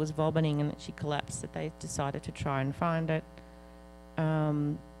until she was vomiting and that she collapsed that they decided to try and find it.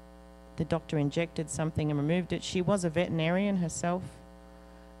 The doctor injected something and removed it. She was a veterinarian herself.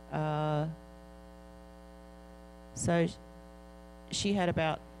 So she had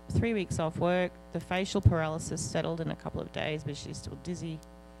about 3 weeks off work. The facial paralysis settled in a couple of days, but she's still dizzy.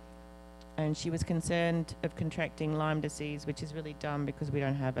 And she was concerned of contracting Lyme disease, which is really dumb because we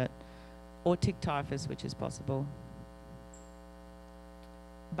don't have it, or tick typhus, which is possible.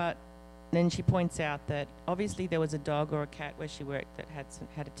 But then she points out that obviously there was a dog or a cat where she worked that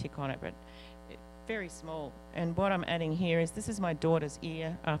had a tick on it, but very small. And what I'm adding here is this is my daughter's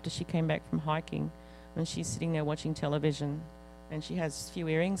ear after she came back from hiking, and she's sitting there watching television, and she has a few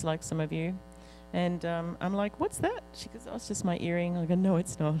earrings like some of you. And I'm like, what's that? She goes, oh, it's just my earring. I go, no,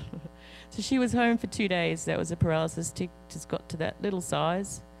 it's not. So she was home for 2 days. That was a paralysis tick, just got to that little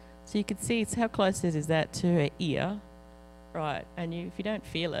size. So you could see it's how close is that to her ear, right? And if you don't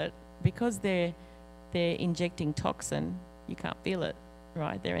feel it, because they're injecting toxin, you can't feel it,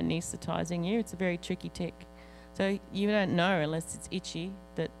 right? They're anaesthetising you. It's a very tricky tick. So you don't know unless it's itchy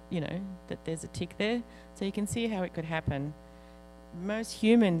that, that there's a tick there. So you can see how it could happen. Most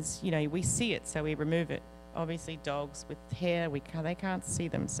humans, we see it, so we remove it. Obviously, dogs with hair, they can't see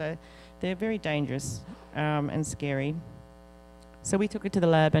them, so they're very dangerous and scary. So we took it to the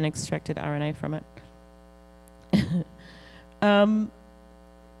lab and extracted RNA from it.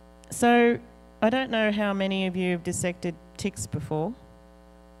 So I don't know how many of you have dissected ticks before.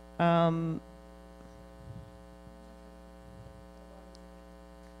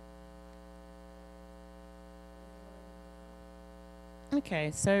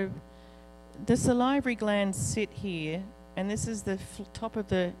 Okay, so the salivary glands sit here, and this is the top of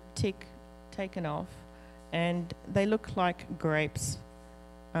the tick taken off, and they look like grapes.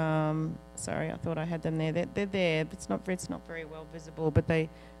 Sorry, I thought I had them there. They're there. It's not very well visible, but they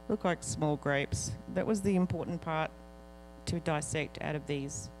look like small grapes. That was the important part to dissect out of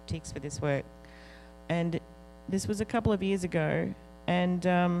these ticks for this work. And this was a couple of years ago, and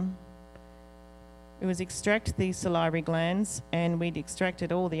it was extract the salivary glands, and we'd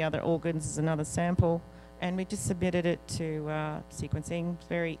extracted all the other organs as another sample, and we just submitted it to sequencing. It's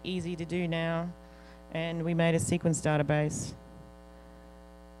very easy to do now, and we made a sequence database.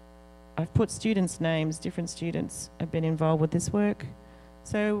 I've put students' names. Different students have been involved with this work.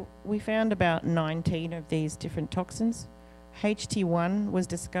 So we found about 19 of these different toxins. HT1 was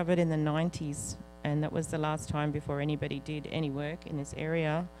discovered in the 90s, and that was the last time before anybody did any work in this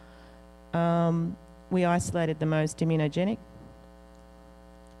area. We isolated the most immunogenic,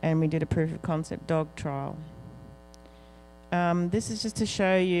 and we did a proof of concept dog trial. This is just to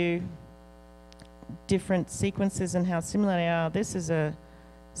show you different sequences and how similar they are. This is a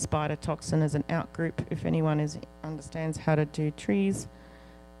spider toxin as an outgroup, if anyone understands how to do trees.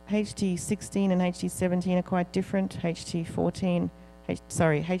 HT16 and HT17 are quite different. HT4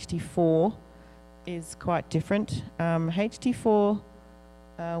 is quite different. HT4,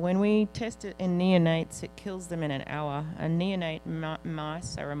 when we test it in neonates, it kills them in an hour. And neonate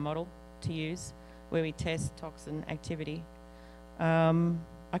mice are a model to use where we test toxin activity.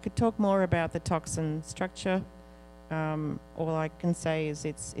 I could talk more about the toxin structure. All I can say is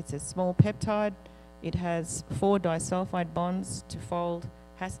it's a small peptide. It has 4 disulfide bonds to fold,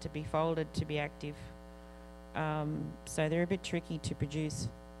 has to be folded to be active. So they're a bit tricky to produce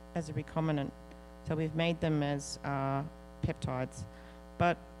as a recombinant. So we've made them as peptides.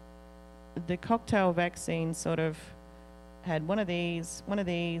 But the cocktail vaccine sort of had one of these,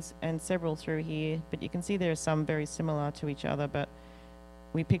 and several through here. But you can see there are some very similar to each other, but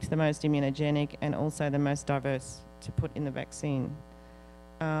we picked the most immunogenic and also the most diverse to put in the vaccine.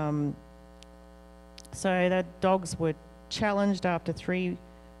 So the dogs were challenged after three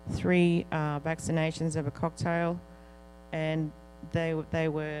vaccinations of a cocktail, and they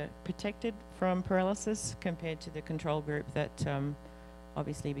were protected from paralysis compared to the control group that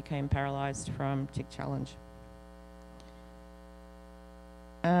obviously became paralysed from tick challenge.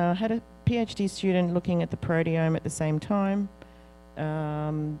 Had a PhD student looking at the proteome at the same time.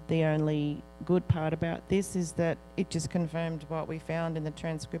 The only good part about this is that it just confirmed what we found in the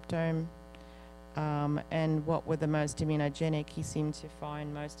transcriptome, and what were the most immunogenic. He seemed to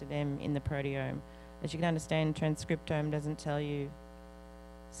find most of them in the proteome. As you can understand, transcriptome doesn't tell you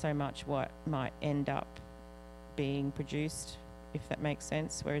so much what might end up being produced, if that makes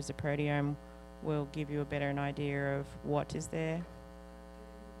sense, whereas the proteome will give you a better idea of what is there.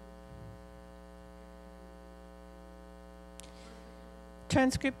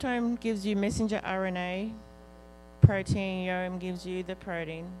 Transcriptome gives you messenger RNA, proteome gives you the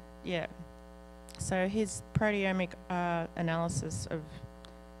protein, yeah. So his proteomic analysis of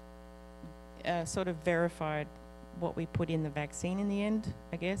sort of verified what we put in the vaccine in the end,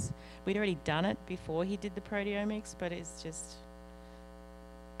 I guess. We'd already done it before he did the proteomics, but it's just,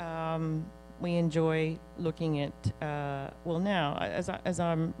 we enjoy looking at, well now,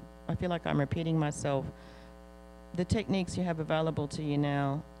 I feel like I'm repeating myself, the techniques you have available to you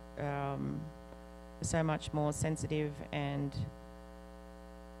now are so much more sensitive and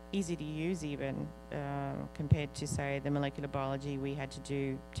easy to use even compared to, say, the molecular biology we had to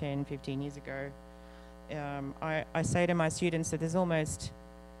do 10, 15 years ago. I say to my students that there's almost,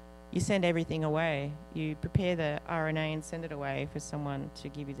 you send everything away. You prepare the RNA and send it away for someone to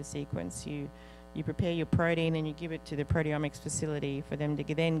give you the sequence. You prepare your protein and you give it to the proteomics facility for them to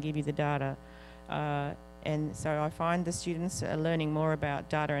then give you the data. And so I find the students are learning more about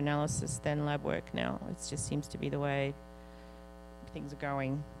data analysis than lab work now. It just seems to be the way things are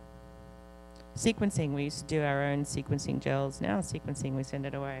going. Sequencing, we used to do our own sequencing gels. Now sequencing, we send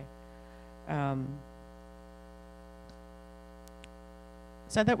it away.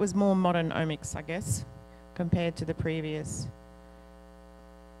 So that was more modern omics, I guess, compared to the previous.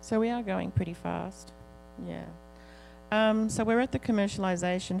 So we are going pretty fast, yeah. So we're at the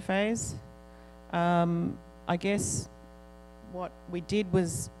commercialization phase. I guess what we did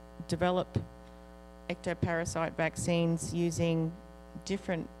was develop ectoparasite vaccines using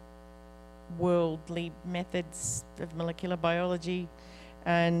different worldly methods of molecular biology,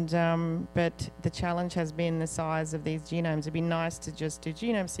 and but the challenge has been the size of these genomes. It'd be nice to just do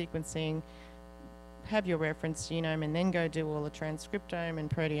genome sequencing, have your reference genome, and then go do all the transcriptome and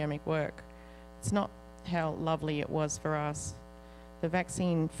proteomic work. It's not how lovely it was for us. The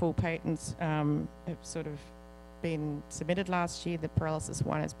vaccine full patents have sort of been submitted last year. The paralysis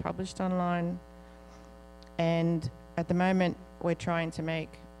one is published online. And at the moment, we're trying to make,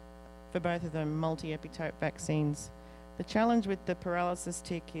 for both of them, multi-epitope vaccines. The challenge with the paralysis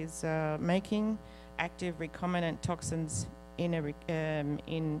tick is making active recombinant toxins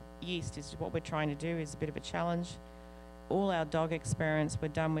in yeast is what we're trying to do, is a bit of a challenge. All our dog experiments were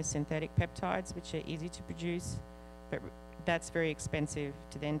done with synthetic peptides, which are easy to produce, but that's very expensive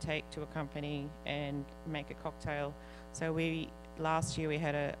to then take to a company and make a cocktail. So last year we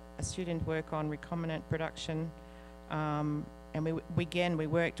had a student work on recombinant production, and we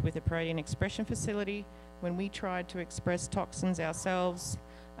worked with a protein expression facility. When we tried to express toxins ourselves,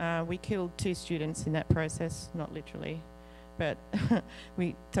 we killed 2 students in that process, not literally, but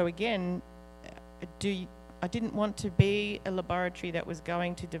so again, I didn't want to be a laboratory that was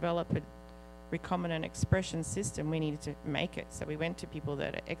going to develop a recombinant expression system. We needed to make it. So we went to people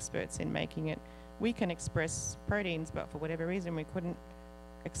that are experts in making it. We can express proteins, but for whatever reason, we couldn't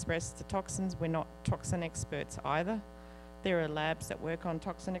express the toxins. We're not toxin experts either. There are labs that work on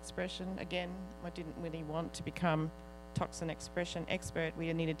toxin expression. Again, I didn't really want to become toxin expression expert.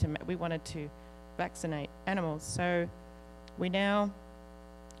 We wanted to vaccinate animals. So we now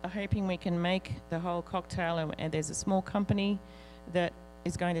are hoping we can make the whole cocktail, and there's a small company that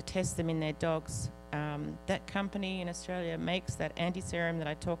is going to test them in their dogs. That company in Australia makes that anti-serum that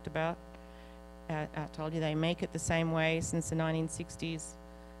I talked about. I told you they make it the same way since the 1960s.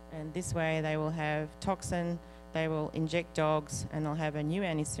 And this way they will have toxin, they will inject dogs, and they'll have a new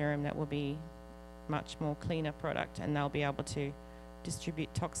anti-serum that will be much more cleaner product, and they'll be able to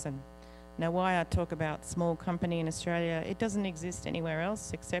distribute toxin. Now, why I talk about small company in Australia, it doesn't exist anywhere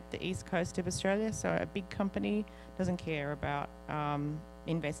else except the east coast of Australia. So a big company doesn't care about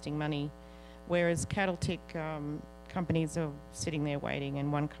investing money, whereas cattle tick companies are sitting there waiting,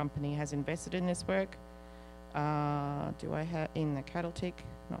 and one company has invested in this work. Do I have in the cattle tick?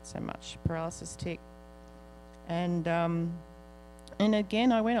 Not so much paralysis tick. And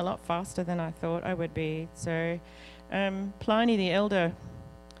again, I went a lot faster than I thought I would be. So Pliny the Elder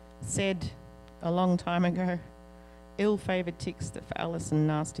said a long time ago ill-favoured ticks, the foulest and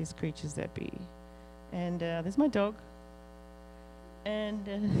nastiest creatures that be. And there's my dog.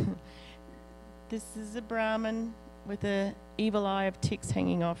 And this is a Brahmin with a evil eye of ticks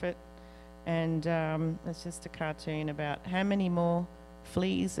hanging off it. And it's just a cartoon about how many more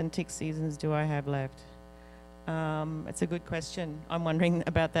fleas and tick seasons do I have left? It's a good question. I'm wondering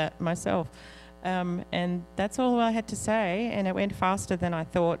about that myself. And that's all I had to say, and it went faster than I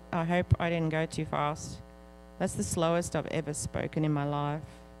thought. I hope I didn't go too fast. That's the slowest I've ever spoken in my life.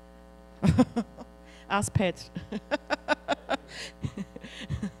 Ask Pet.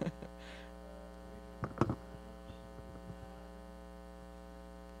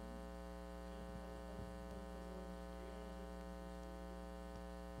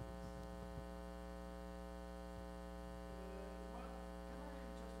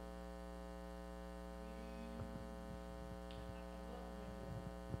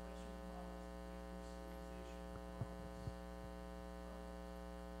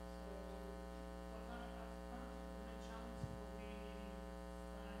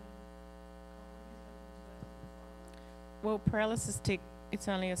 Well, paralysis tick, it's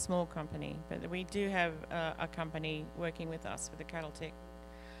only a small company, but we do have a company working with us with the cattle tick.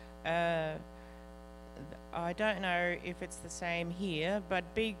 I don't know if it's the same here, but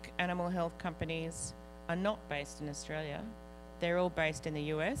big animal health companies are not based in Australia. They're all based in the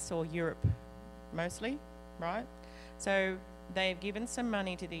US or Europe, mostly, right? So they've given some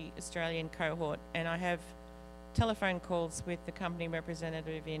money to the Australian cohort, and I have telephone calls with the company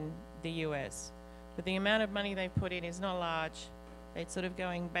representative in the US. But the amount of money they've put in is not large. It's sort of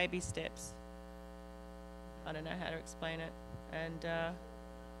going baby steps. I don't know how to explain it. And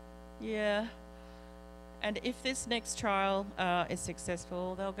yeah. And if this next trial is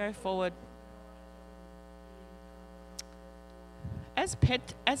successful, they'll go forward. As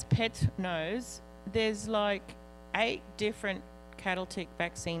Pet knows, there's like 8 different cattle tick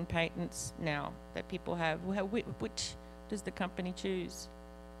vaccine patents now that people have. Which does the company choose?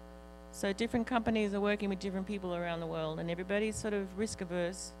 So different companies are working with different people around the world, and everybody's sort of risk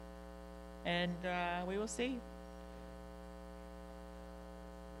averse, and we will see.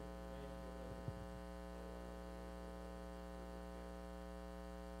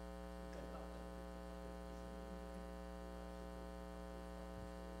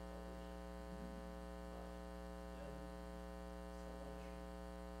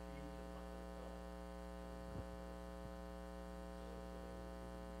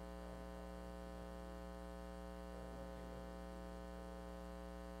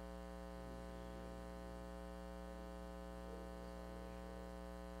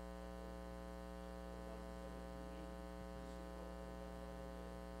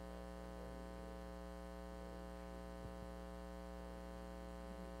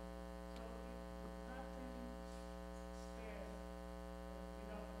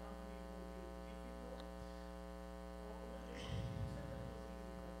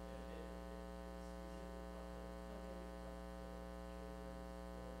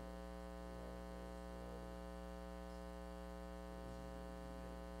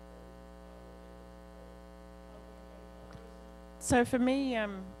 So for me,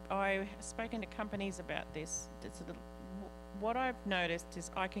 I've spoken to companies about this. What I've noticed is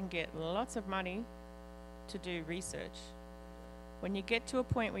I can get lots of money to do research. When you get to a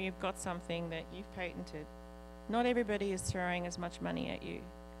point where you've got something that you've patented, not everybody is throwing as much money at you.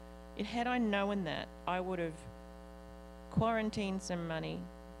 Had I known that, I would have quarantined some money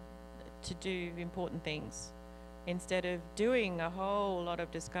to do important things instead of doing a whole lot of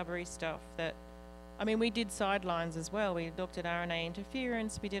discovery stuff that, I mean, we did sidelines as well. We looked at RNA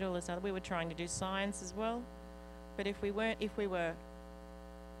interference, we did all this other, we were trying to do science as well. But if we were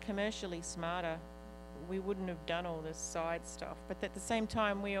commercially smarter, we wouldn't have done all this side stuff. But at the same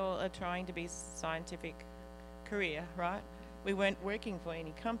time, we all are trying to be scientific career, right? We weren't working for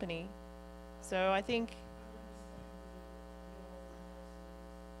any company. So I think,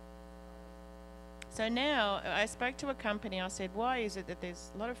 so now I spoke to a company, I said, why is it that there's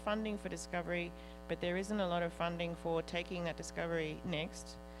a lot of funding for discovery, but there isn't a lot of funding for taking that discovery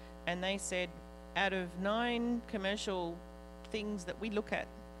next? And they said, out of 9 commercial things that we look at,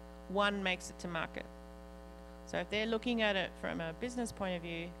 1 makes it to market. So if they're looking at it from a business point of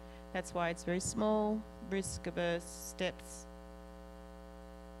view, that's why it's very small, risk-averse steps.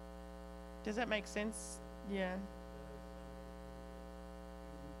 Does that make sense? Yeah.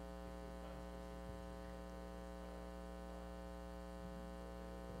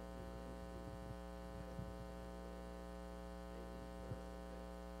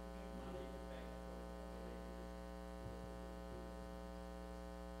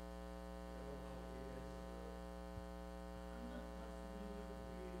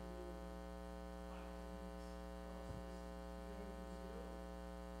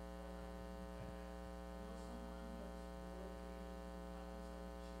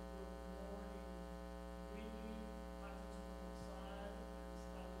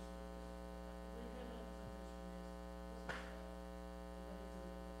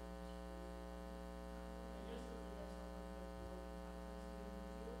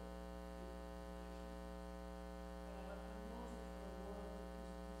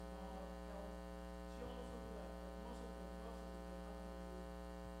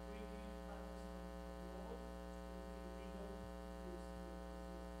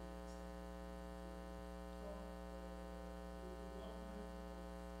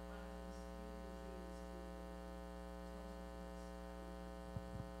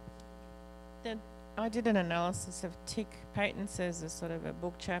 I did an analysis of tick patents as a sort of a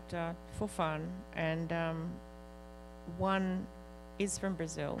book chapter for fun, and one is from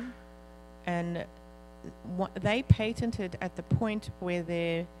Brazil, and they patented at the point where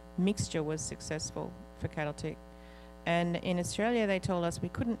their mixture was successful for cattle tick. And in Australia, they told us we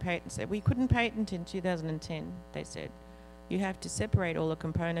couldn't patent. We couldn't patent in 2010. They said you have to separate all the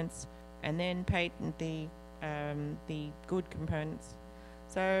components and then patent the good components.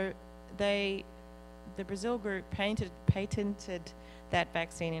 So the Brazil group patented that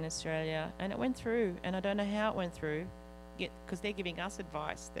vaccine in Australia, and it went through. And I don't know how it went through, because they're giving us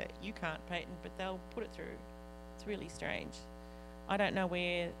advice that you can't patent, but they'll put it through. It's really strange. I don't know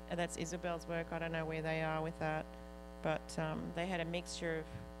where that's Isabel's work. I don't know where they are with that. But they had a mixture of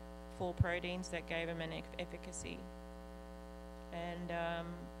 4 proteins that gave them an efficacy. And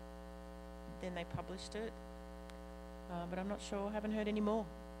then they published it. But I'm not sure, I haven't heard any more.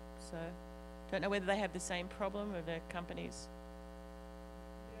 So, don't know whether they have the same problem of the companies.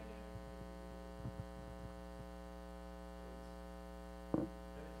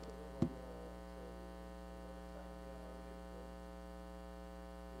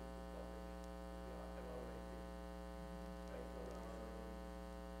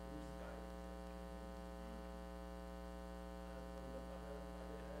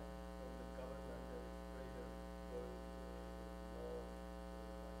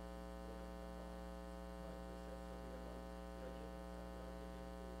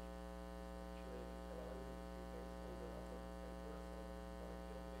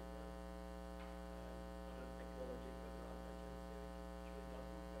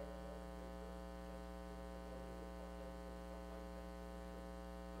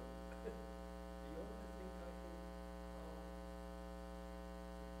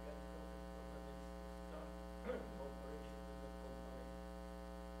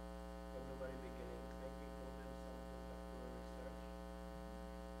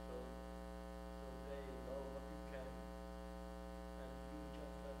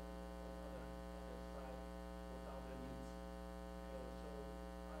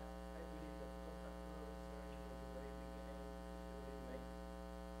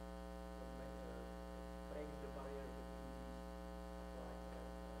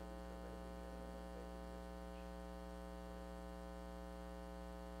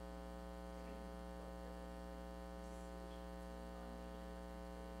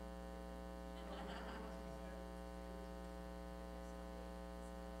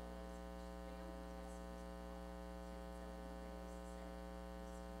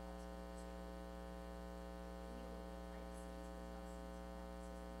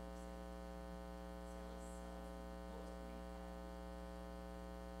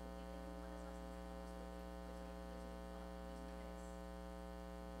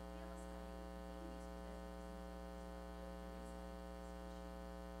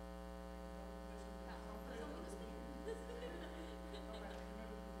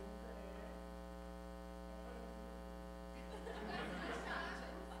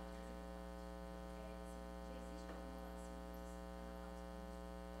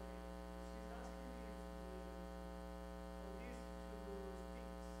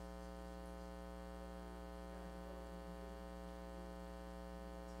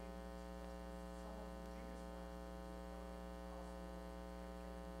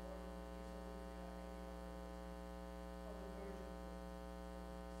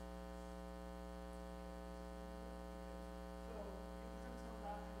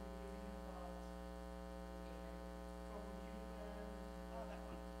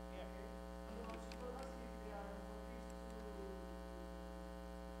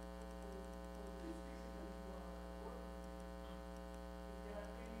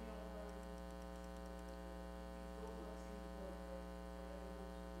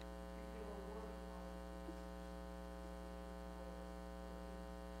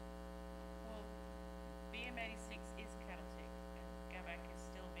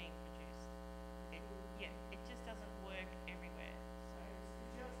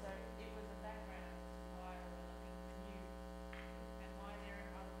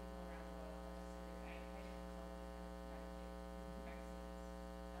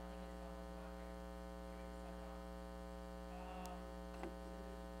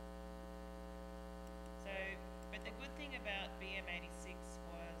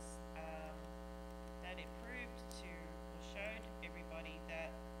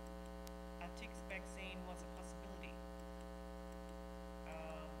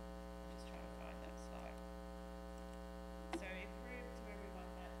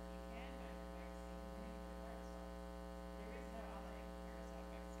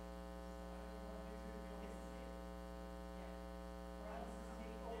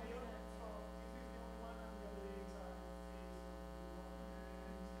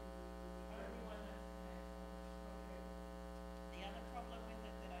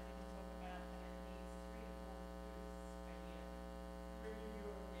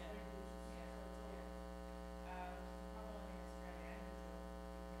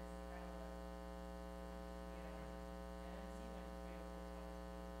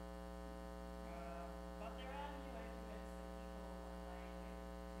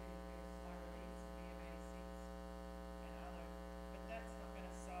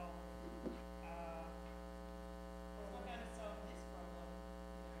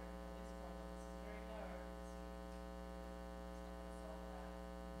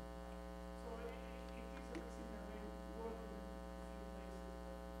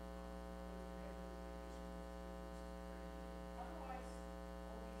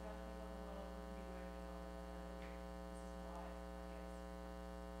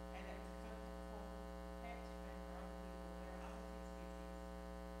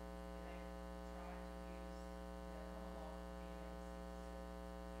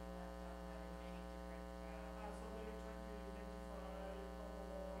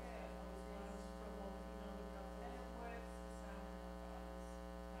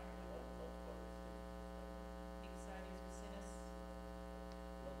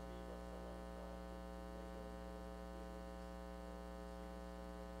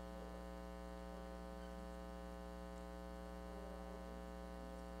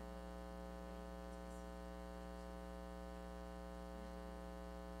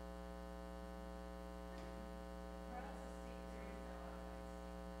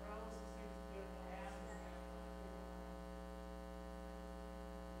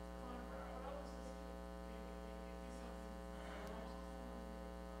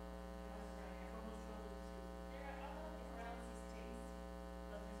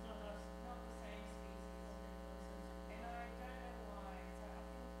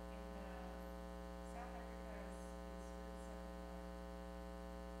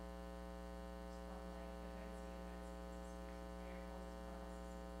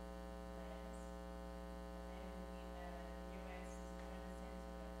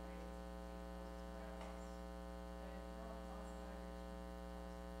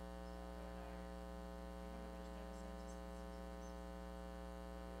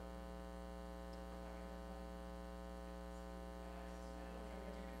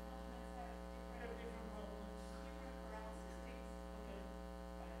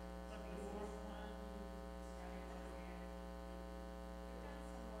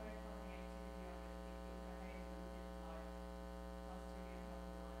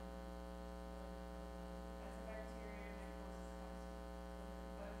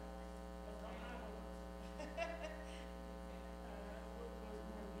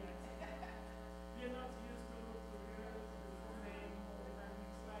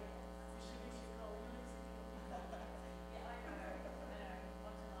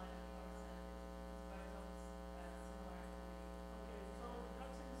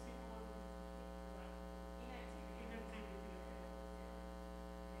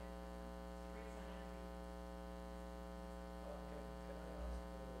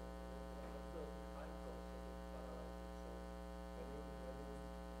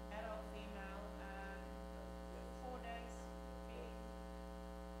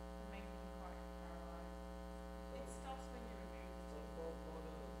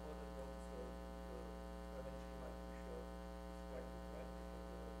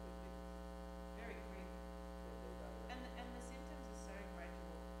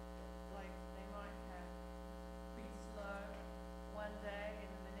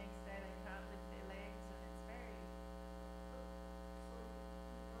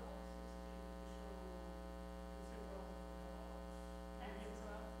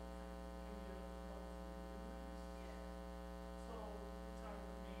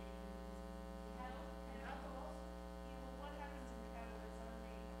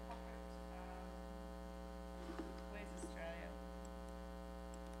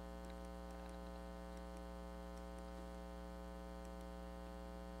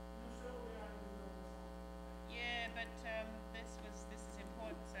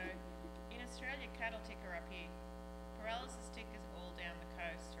 cattle tick are up here. Paralysis tick is all down the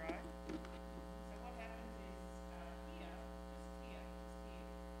coast, right?